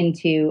back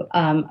into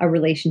a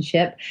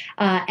relationship.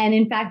 And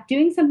in fact,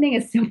 doing something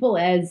as simple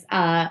as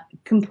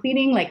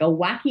completing like a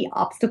wacky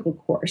obstacle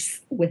course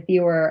with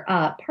your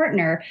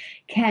partner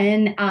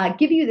can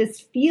give you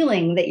this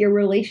feeling that your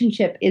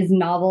relationship is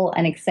novel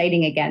and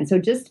exciting again. So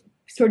just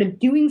sort of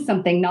doing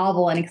something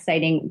novel and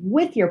exciting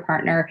with your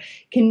partner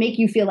can make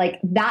you feel like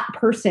that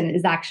person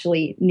is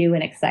actually new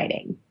and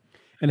exciting.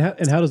 And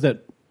how does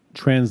that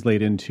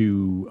translate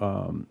into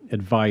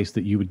advice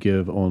that you would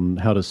give on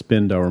how to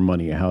spend our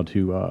money, how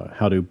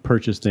to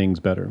purchase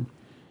things better?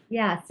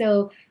 Yeah.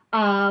 So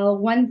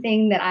one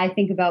thing that I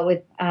think about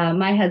with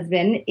my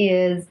husband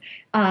is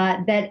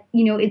that,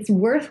 it's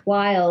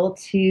worthwhile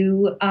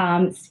to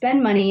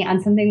spend money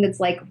on something that's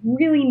like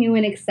really new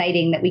and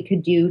exciting that we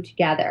could do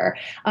together.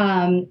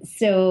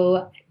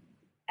 So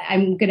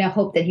I'm going to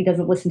hope that he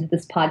doesn't listen to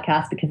this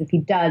podcast, because if he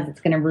does,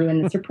 it's going to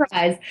ruin the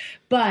surprise.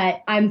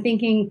 But I'm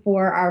thinking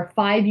for our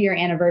 5-year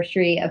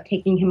anniversary of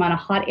taking him on a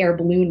hot air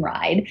balloon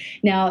ride.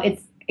 Now,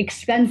 it's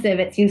expensive.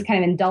 It seems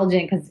kind of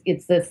indulgent because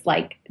it's this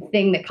like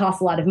thing that costs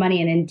a lot of money,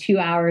 and in 2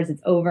 hours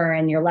it's over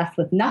and you're left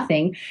with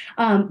nothing.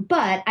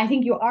 But I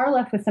think you are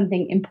left with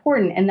something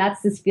important, and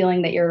that's this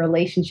feeling that your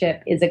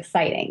relationship is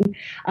exciting.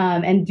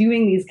 And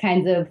doing these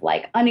kinds of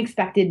like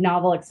unexpected,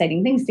 novel,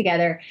 exciting things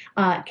together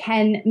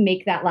can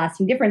make that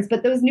lasting difference.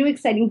 But those new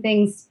exciting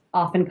things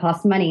often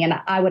cost money, and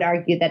I would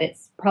argue that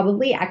it's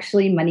probably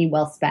actually money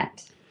well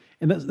spent.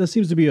 And that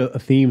seems to be a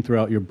theme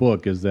throughout your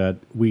book, is that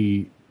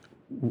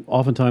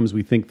oftentimes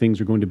we think things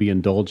are going to be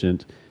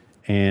indulgent,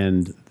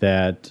 and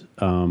that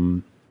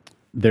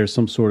there's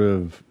some sort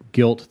of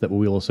guilt that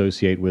we'll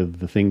associate with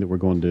the thing that we're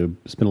going to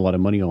spend a lot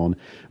of money on.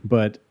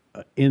 But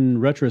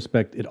in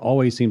retrospect, it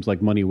always seems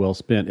like money well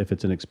spent if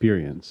it's an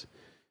experience.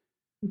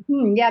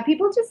 Yeah,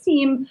 people just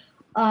seem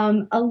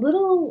a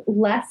little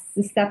less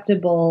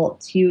susceptible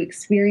to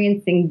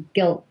experiencing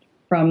guilt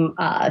from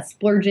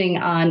splurging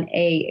on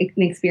an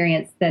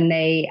experience than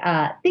they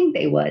think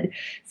they would.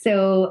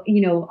 So,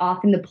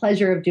 often the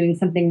pleasure of doing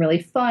something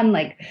really fun,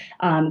 like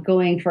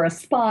going for a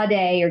spa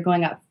day or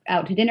going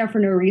out to dinner for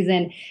no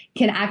reason,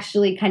 can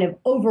actually kind of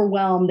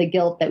overwhelm the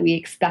guilt that we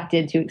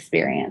expected to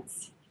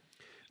experience.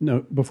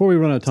 No, before we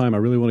run out of time, I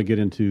really want to get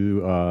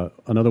into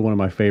another one of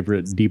my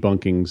favorite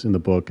debunkings in the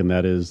book, and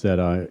that is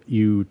that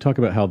you talk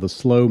about how the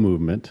slow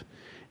movement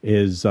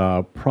is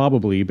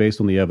probably,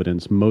 based on the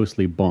evidence,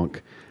 mostly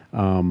bunk.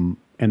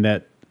 And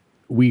that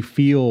we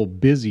feel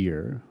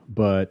busier,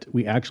 but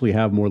we actually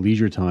have more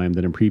leisure time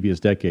than in previous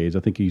decades. I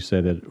think you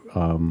said that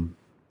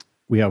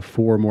we have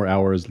 4 more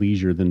hours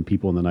leisure than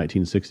people in the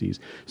 1960s.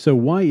 So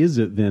why is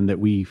it then that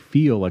we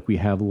feel like we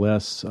have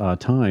less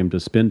time to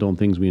spend on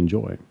things we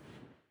enjoy?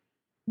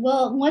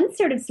 Well, one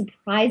sort of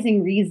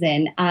surprising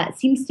reason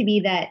seems to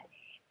be that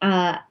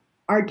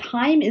our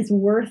time is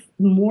worth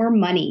more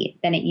money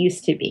than it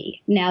used to be.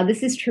 Now,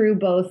 this is true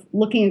both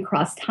looking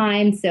across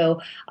time.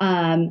 So,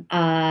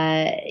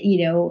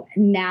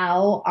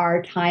 now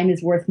our time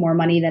is worth more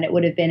money than it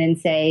would have been in,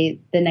 say,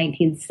 the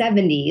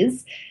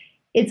 1970s.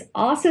 It's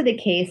also the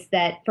case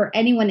that for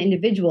any one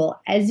individual,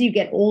 as you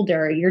get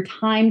older, your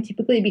time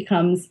typically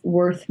becomes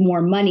worth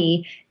more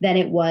money than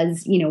it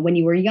was, when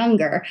you were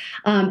younger.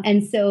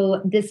 And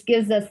so this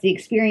gives us the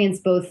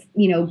experience, both,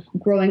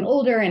 growing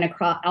older and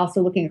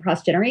also looking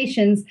across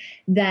generations,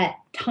 that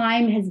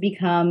time has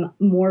become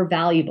more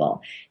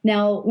valuable.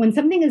 Now, when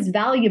something is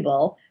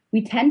valuable,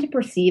 we tend to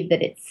perceive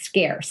that it's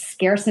scarce.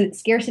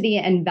 Scarcity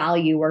and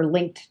value are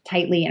linked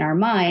tightly in our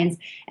minds.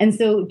 And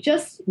so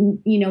just,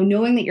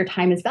 knowing that your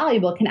time is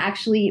valuable can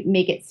actually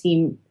make it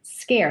seem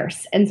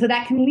scarce. And so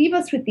that can leave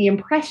us with the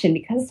impression,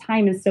 because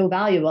time is so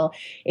valuable,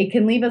 it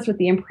can leave us with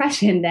the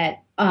impression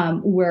that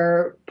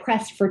we're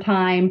pressed for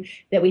time,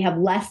 that we have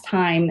less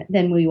time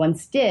than we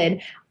once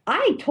did.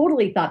 I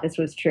totally thought this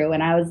was true.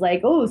 And I was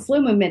like, oh,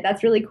 slow movement,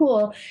 that's really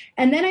cool.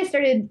 And then I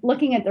started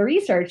looking at the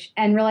research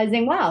and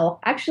realizing, wow,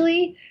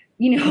 actually,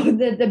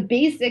 the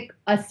basic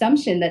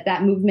assumption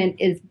that movement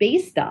is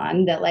based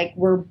on, that like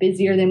we're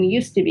busier than we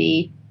used to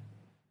be,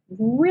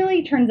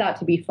 really turns out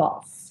to be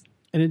false.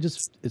 And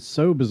it's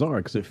so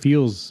bizarre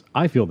because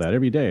I feel that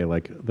every day.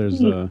 Like there's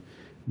in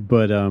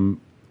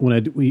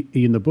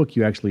the book,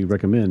 you actually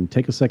recommend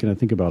take a second and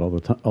think about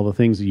all the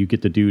things that you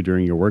get to do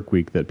during your work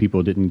week that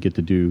people didn't get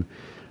to do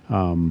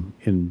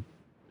in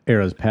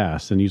eras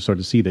past, and you start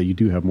to see that you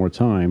do have more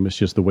time. It's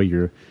just the way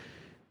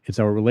it's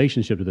our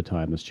relationship to the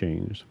time that's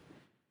changed.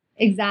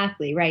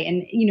 Exactly, right.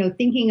 And,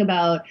 thinking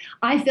about,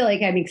 I feel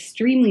like I'm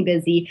extremely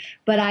busy,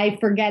 but I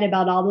forget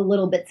about all the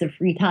little bits of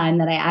free time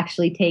that I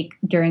actually take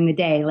during the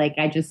day. Like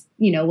I just,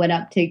 went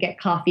up to get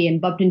coffee and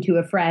bumped into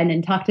a friend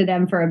and talked to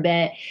them for a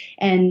bit.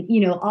 And,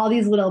 all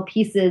these little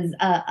pieces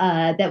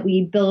that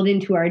we build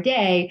into our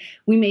day,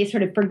 we may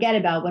sort of forget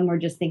about when we're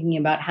just thinking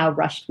about how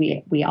rushed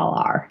we all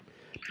are.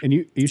 And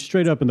you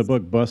straight up in the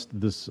book bust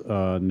this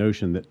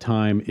notion that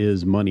time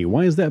is money.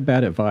 Why is that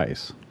bad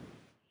advice?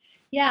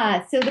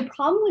 Yeah. So the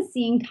problem with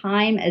seeing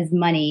time as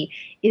money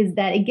is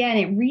that, again,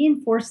 it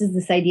reinforces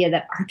this idea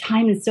that our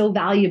time is so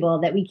valuable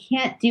that we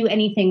can't do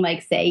anything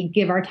like, say,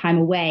 give our time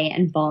away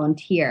and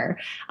volunteer.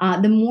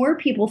 The more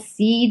people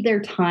see their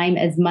time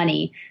as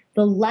money,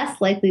 the less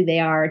likely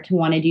they are to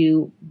want to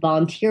do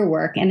volunteer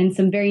work. And in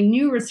some very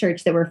new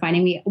research that we're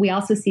finding, we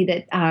also see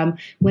that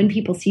when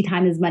people see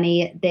time as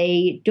money,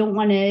 they don't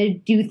want to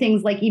do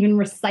things like even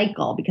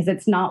recycle because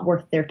it's not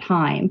worth their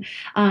time.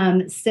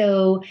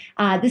 So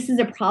this is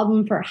a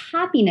problem for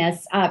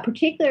happiness,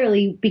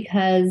 particularly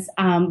because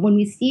when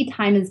we see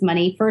time as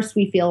money, first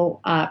we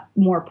feel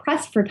more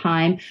pressed for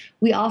time.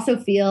 We also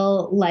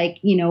feel like,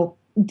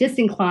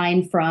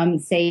 disinclined from,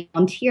 say,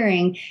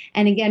 volunteering.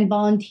 And again,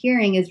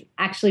 volunteering is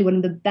actually one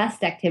of the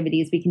best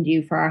activities we can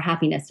do for our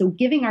happiness. So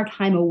giving our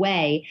time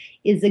away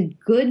is a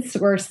good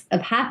source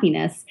of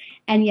happiness.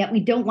 And yet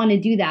we don't want to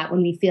do that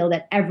when we feel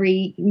that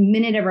every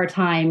minute of our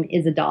time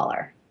is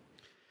 $1.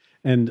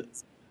 And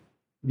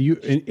you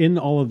in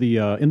all of the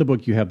in the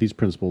book, you have these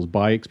principles: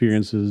 buy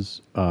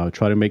experiences,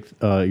 try to make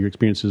your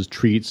experiences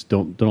treats.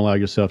 Don't allow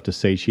yourself to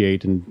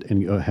satiate and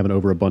have an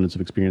overabundance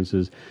of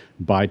experiences.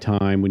 Buy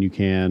time when you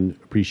can,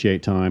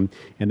 appreciate time.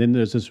 And then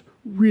there's this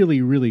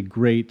really, really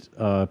great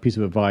piece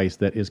of advice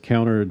that is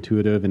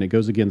counterintuitive, and it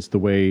goes against the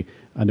way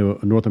I know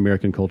North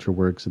American culture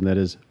works, and that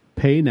is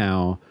pay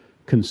now,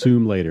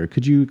 consume later.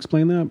 Could you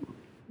explain that?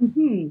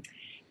 Mm-hmm.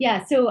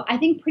 Yeah, so I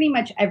think pretty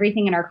much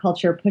everything in our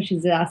culture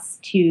pushes us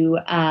to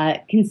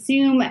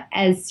consume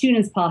as soon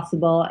as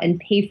possible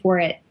and pay for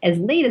it as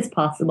late as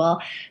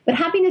possible. But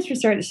happiness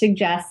research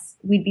suggests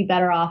we'd be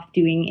better off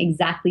doing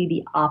exactly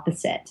the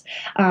opposite.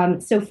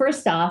 So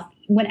first off,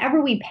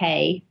 whenever we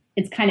pay,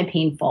 it's kind of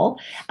painful,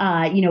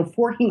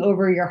 forking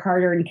over your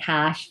hard-earned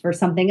cash for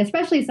something,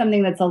 especially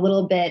something that's a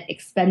little bit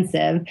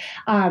expensive,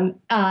 can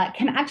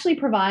actually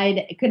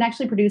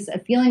produce a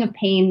feeling of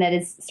pain that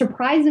is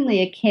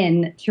surprisingly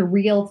akin to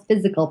real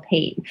physical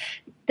pain.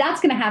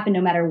 That's going to happen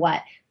no matter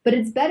what, but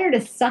it's better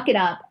to suck it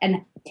up and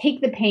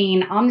take the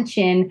pain on the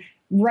chin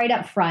right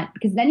up front,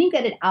 because then you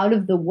get it out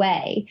of the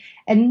way.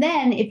 And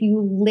then if you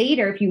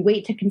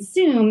wait to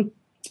consume,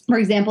 for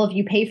example, if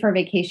you pay for a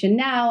vacation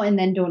now and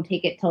then don't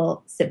take it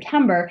till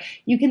September,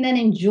 you can then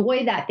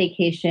enjoy that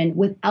vacation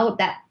without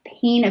that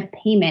pain of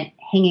payment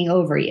hanging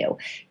over you.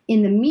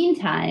 In the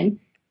meantime,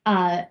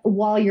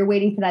 while you're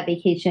waiting for that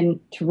vacation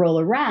to roll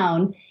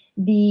around,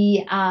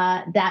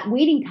 that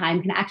waiting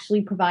time can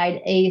actually provide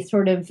a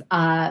sort of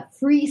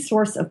free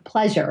source of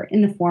pleasure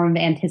in the form of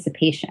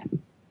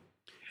anticipation.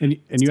 And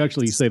you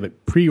actually say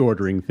that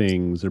pre-ordering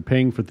things or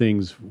paying for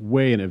things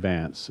way in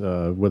advance,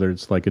 whether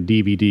it's like a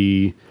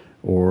DVD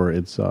or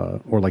it's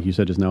or like you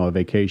said just now, a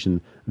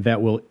vacation,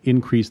 that will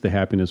increase the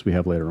happiness we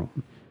have later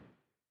on.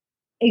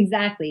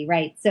 Exactly,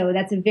 right. So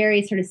that's a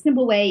very sort of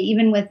simple way,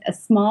 even with a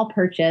small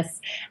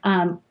purchase,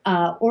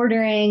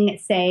 ordering,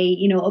 say,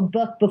 a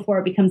book before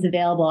it becomes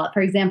available.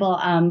 For example,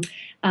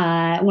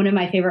 one of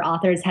my favorite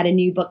authors had a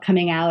new book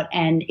coming out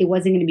and it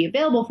wasn't going to be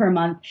available for a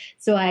month.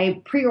 So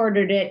I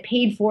pre-ordered it,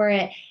 paid for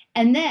it.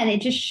 And then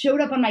it just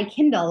showed up on my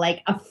Kindle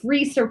like a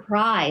free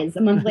surprise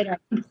a month later.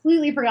 I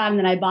completely forgotten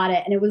that I bought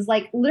it. And it was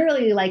like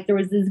literally like there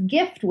was this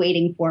gift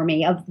waiting for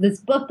me of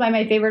this book by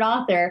my favorite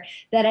author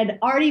that had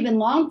already been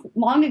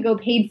long ago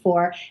paid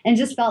for, and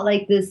just felt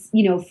like this,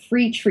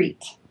 free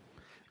treat.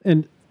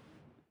 And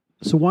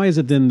so why is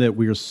it then that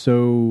we are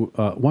so,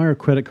 why are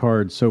credit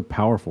cards so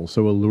powerful,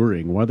 so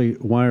alluring?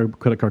 Why are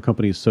credit card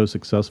companies so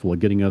successful at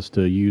getting us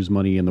to use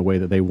money in the way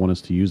that they want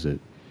us to use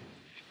it?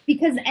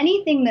 Because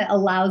anything that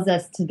allows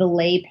us to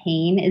delay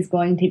pain is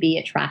going to be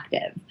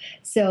attractive.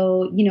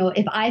 So,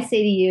 if I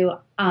say to you,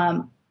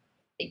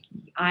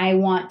 I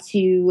want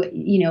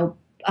to,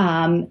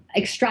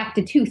 extract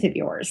a tooth of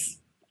yours,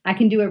 I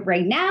can do it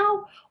right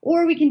now,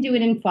 or we can do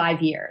it in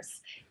 5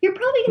 years. You're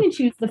probably going to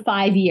choose the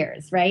 5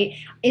 years, right?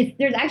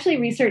 There's actually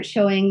research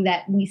showing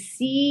that we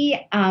see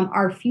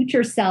our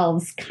future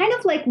selves kind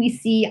of like we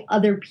see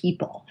other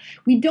people.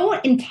 We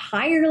don't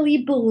entirely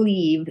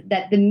believe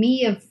that the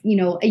me of,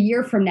 a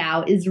year from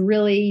now is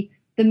really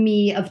the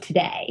me of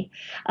today.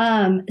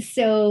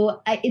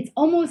 So it's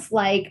almost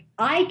like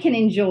I can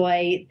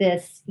enjoy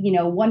this,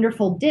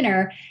 wonderful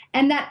dinner,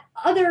 and that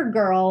other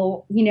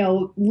girl,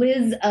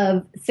 Liz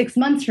of 6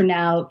 months from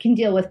now can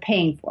deal with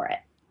paying for it.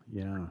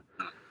 Yeah.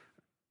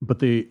 But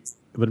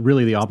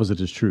really the opposite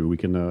is true. We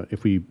can,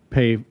 if we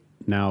pay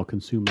now,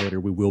 consume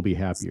later, we will be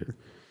happier.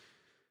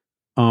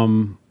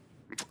 And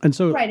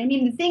so, right. I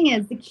mean, the thing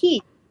is, the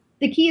key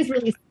is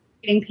really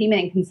getting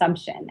payment and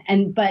consumption.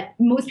 But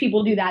most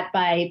people do that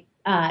by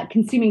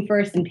consuming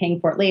first and paying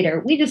for it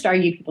later. We just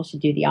argue people should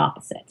do the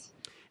opposite.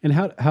 And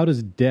how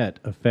does debt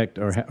affect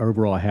our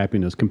overall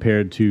happiness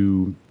compared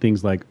to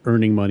things like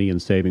earning money and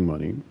saving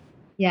money?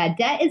 Yeah,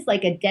 debt is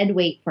like a dead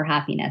weight for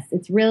happiness.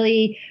 It's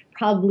really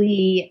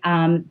probably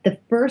the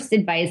first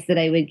advice that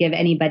I would give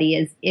anybody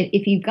is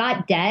if you've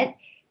got debt,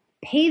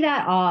 pay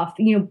that off.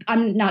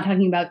 I'm not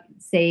talking about,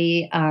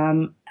 say,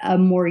 a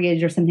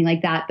mortgage or something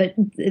like that, but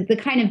the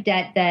kind of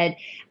debt that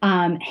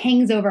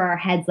hangs over our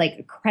heads like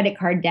a credit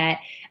card debt.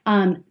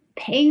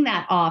 Paying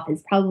that off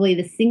is probably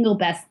the single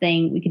best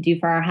thing we could do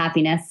for our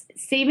happiness.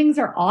 Savings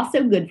are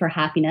also good for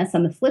happiness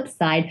on the flip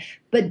side,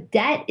 but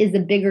debt is a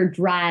bigger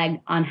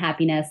drag on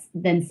happiness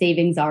than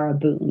savings are a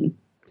boon.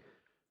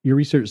 Your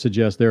research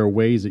suggests there are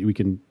ways that we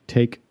can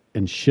take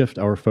and shift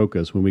our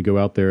focus when we go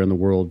out there in the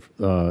world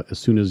as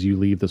soon as you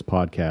leave this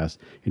podcast,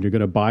 and you're going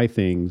to buy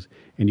things,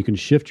 and you can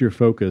shift your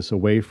focus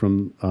away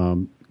from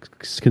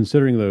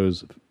considering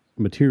those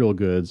material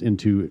goods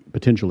into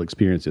potential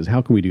experiences.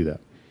 How can we do that?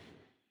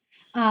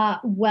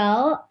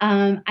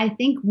 I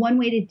think one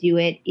way to do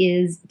it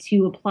is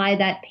to apply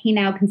that pay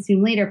now,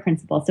 consume later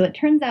principle. So it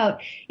turns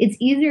out it's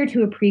easier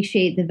to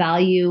appreciate the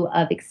value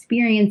of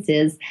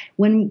experiences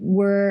when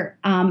we're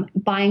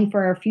buying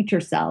for our future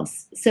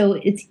selves. So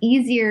it's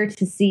easier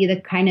to see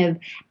the kind of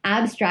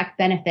abstract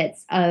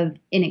benefits of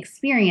an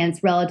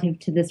experience relative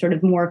to the sort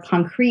of more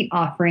concrete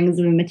offerings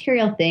of a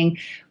material thing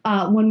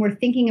when we're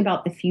thinking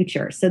about the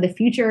future. So the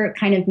future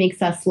kind of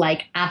makes us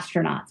like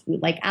astronauts.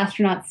 Like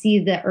astronauts see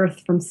the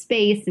Earth from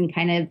space and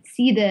kind of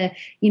see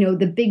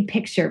the big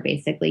picture,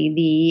 basically,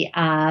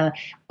 the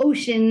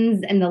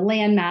oceans and the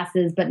land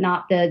masses, but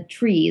not the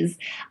trees.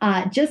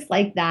 Just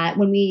like that,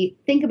 when we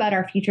think about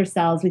our future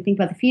selves, we think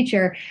about the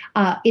future,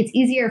 it's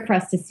easier for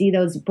us to see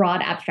those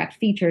broad abstract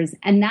features.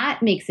 And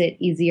that makes it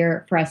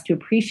easier for us to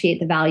appreciate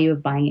the value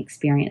of buying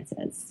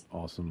experiences.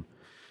 Awesome.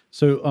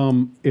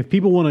 So if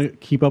people want to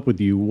keep up with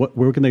you,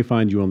 where can they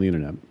find you on the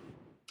internet?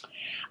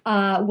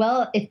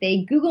 If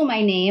they Google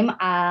my name,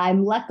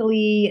 I'm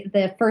luckily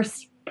the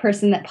first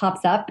person that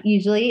pops up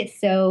usually.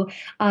 So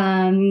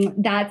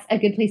that's a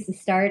good place to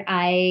start.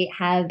 I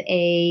have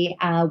a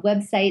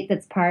website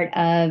that's part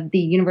of the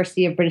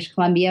University of British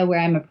Columbia where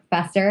I'm a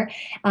professor.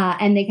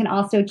 And they can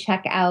also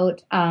check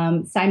out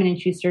Simon &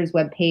 Schuster's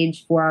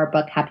webpage for our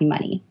book, Happy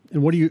Money.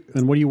 And what are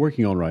you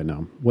working on right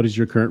now? What is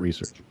your current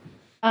research?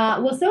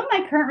 Some of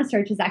my current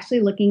research is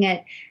actually looking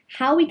at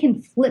how we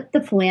can flip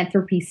the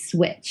philanthropy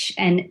switch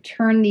and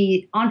turn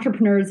the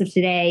entrepreneurs of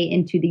today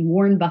into the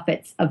Warren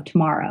Buffetts of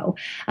tomorrow.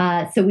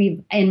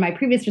 In my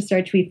previous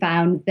research, we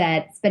found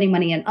that spending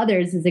money on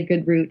others is a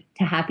good route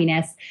to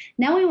happiness.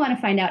 Now we want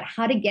to find out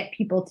how to get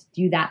people to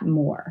do that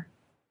more.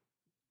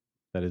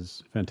 That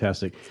is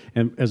fantastic.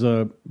 And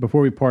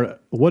before we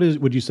part, what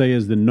would you say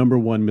is the number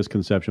one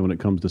misconception when it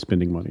comes to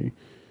spending money?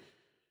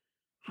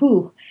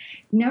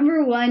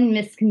 Number one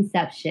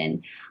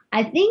misconception.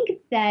 I think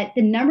that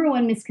the number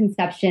one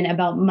misconception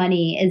about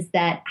money is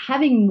that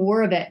having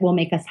more of it will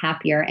make us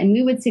happier. And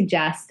we would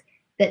suggest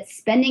that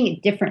spending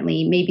it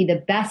differently may be the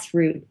best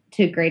route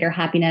to greater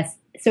happiness.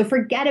 So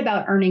forget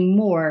about earning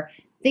more.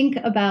 Think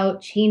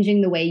about changing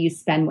the way you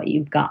spend what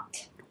you've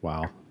got.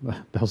 Wow.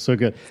 That was so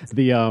good.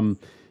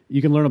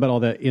 You can learn about all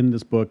that in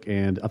this book,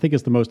 and I think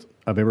it's the most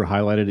I've ever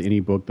highlighted any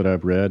book that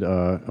I've read.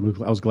 I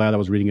was glad I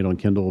was reading it on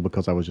Kindle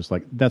because I was just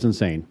like, that's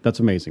insane. That's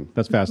amazing.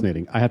 That's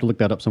fascinating. I have to look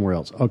that up somewhere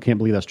else. Oh, can't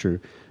believe that's true.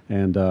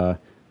 And I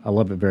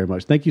love it very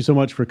much. Thank you so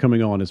much for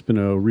coming on. It's been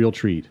a real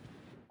treat.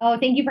 Oh,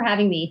 thank you for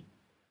having me.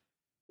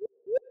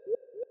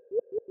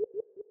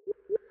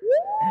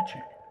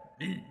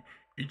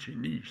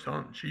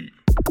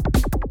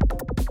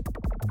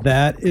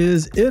 That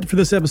is it for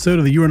this episode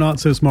of the You Are Not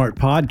So Smart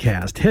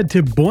podcast. Head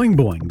to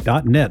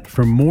boingboing.net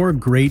for more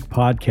great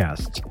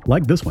podcasts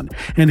like this one.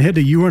 And head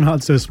to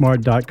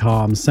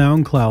youarenotsosmart.com,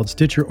 SoundCloud,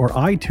 Stitcher, or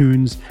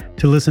iTunes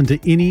to listen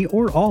to any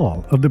or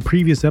all of the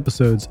previous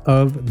episodes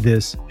of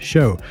this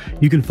show.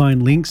 You can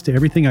find links to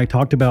everything I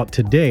talked about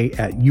today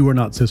at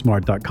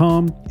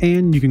youarenotsosmart.com.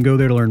 And you can go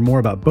there to learn more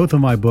about both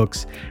of my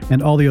books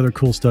and all the other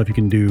cool stuff you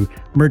can do,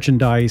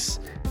 merchandise,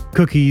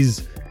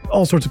 cookies,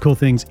 all sorts of cool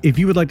things. If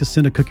you would like to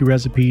send a cookie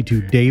recipe to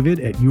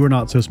David at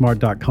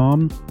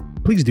youarenotsosmart.com,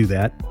 please do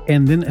that.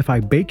 And then if I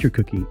bake your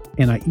cookie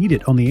and I eat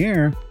it on the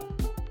air,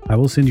 I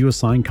will send you a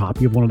signed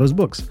copy of one of those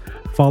books.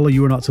 Follow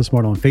You Are Not So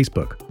Smart on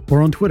Facebook,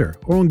 or on Twitter,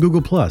 or on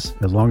Google+, as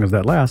long as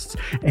that lasts.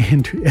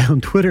 And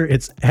on Twitter,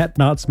 it's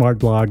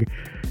 @NotSmartBlog,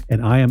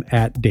 and I am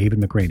 @David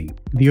McRaney.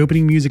 The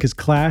opening music is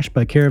Clash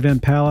by Caravan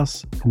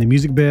Palace, and the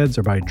music beds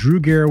are by Drew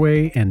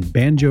Garraway and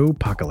Banjo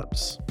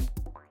Apocalypse.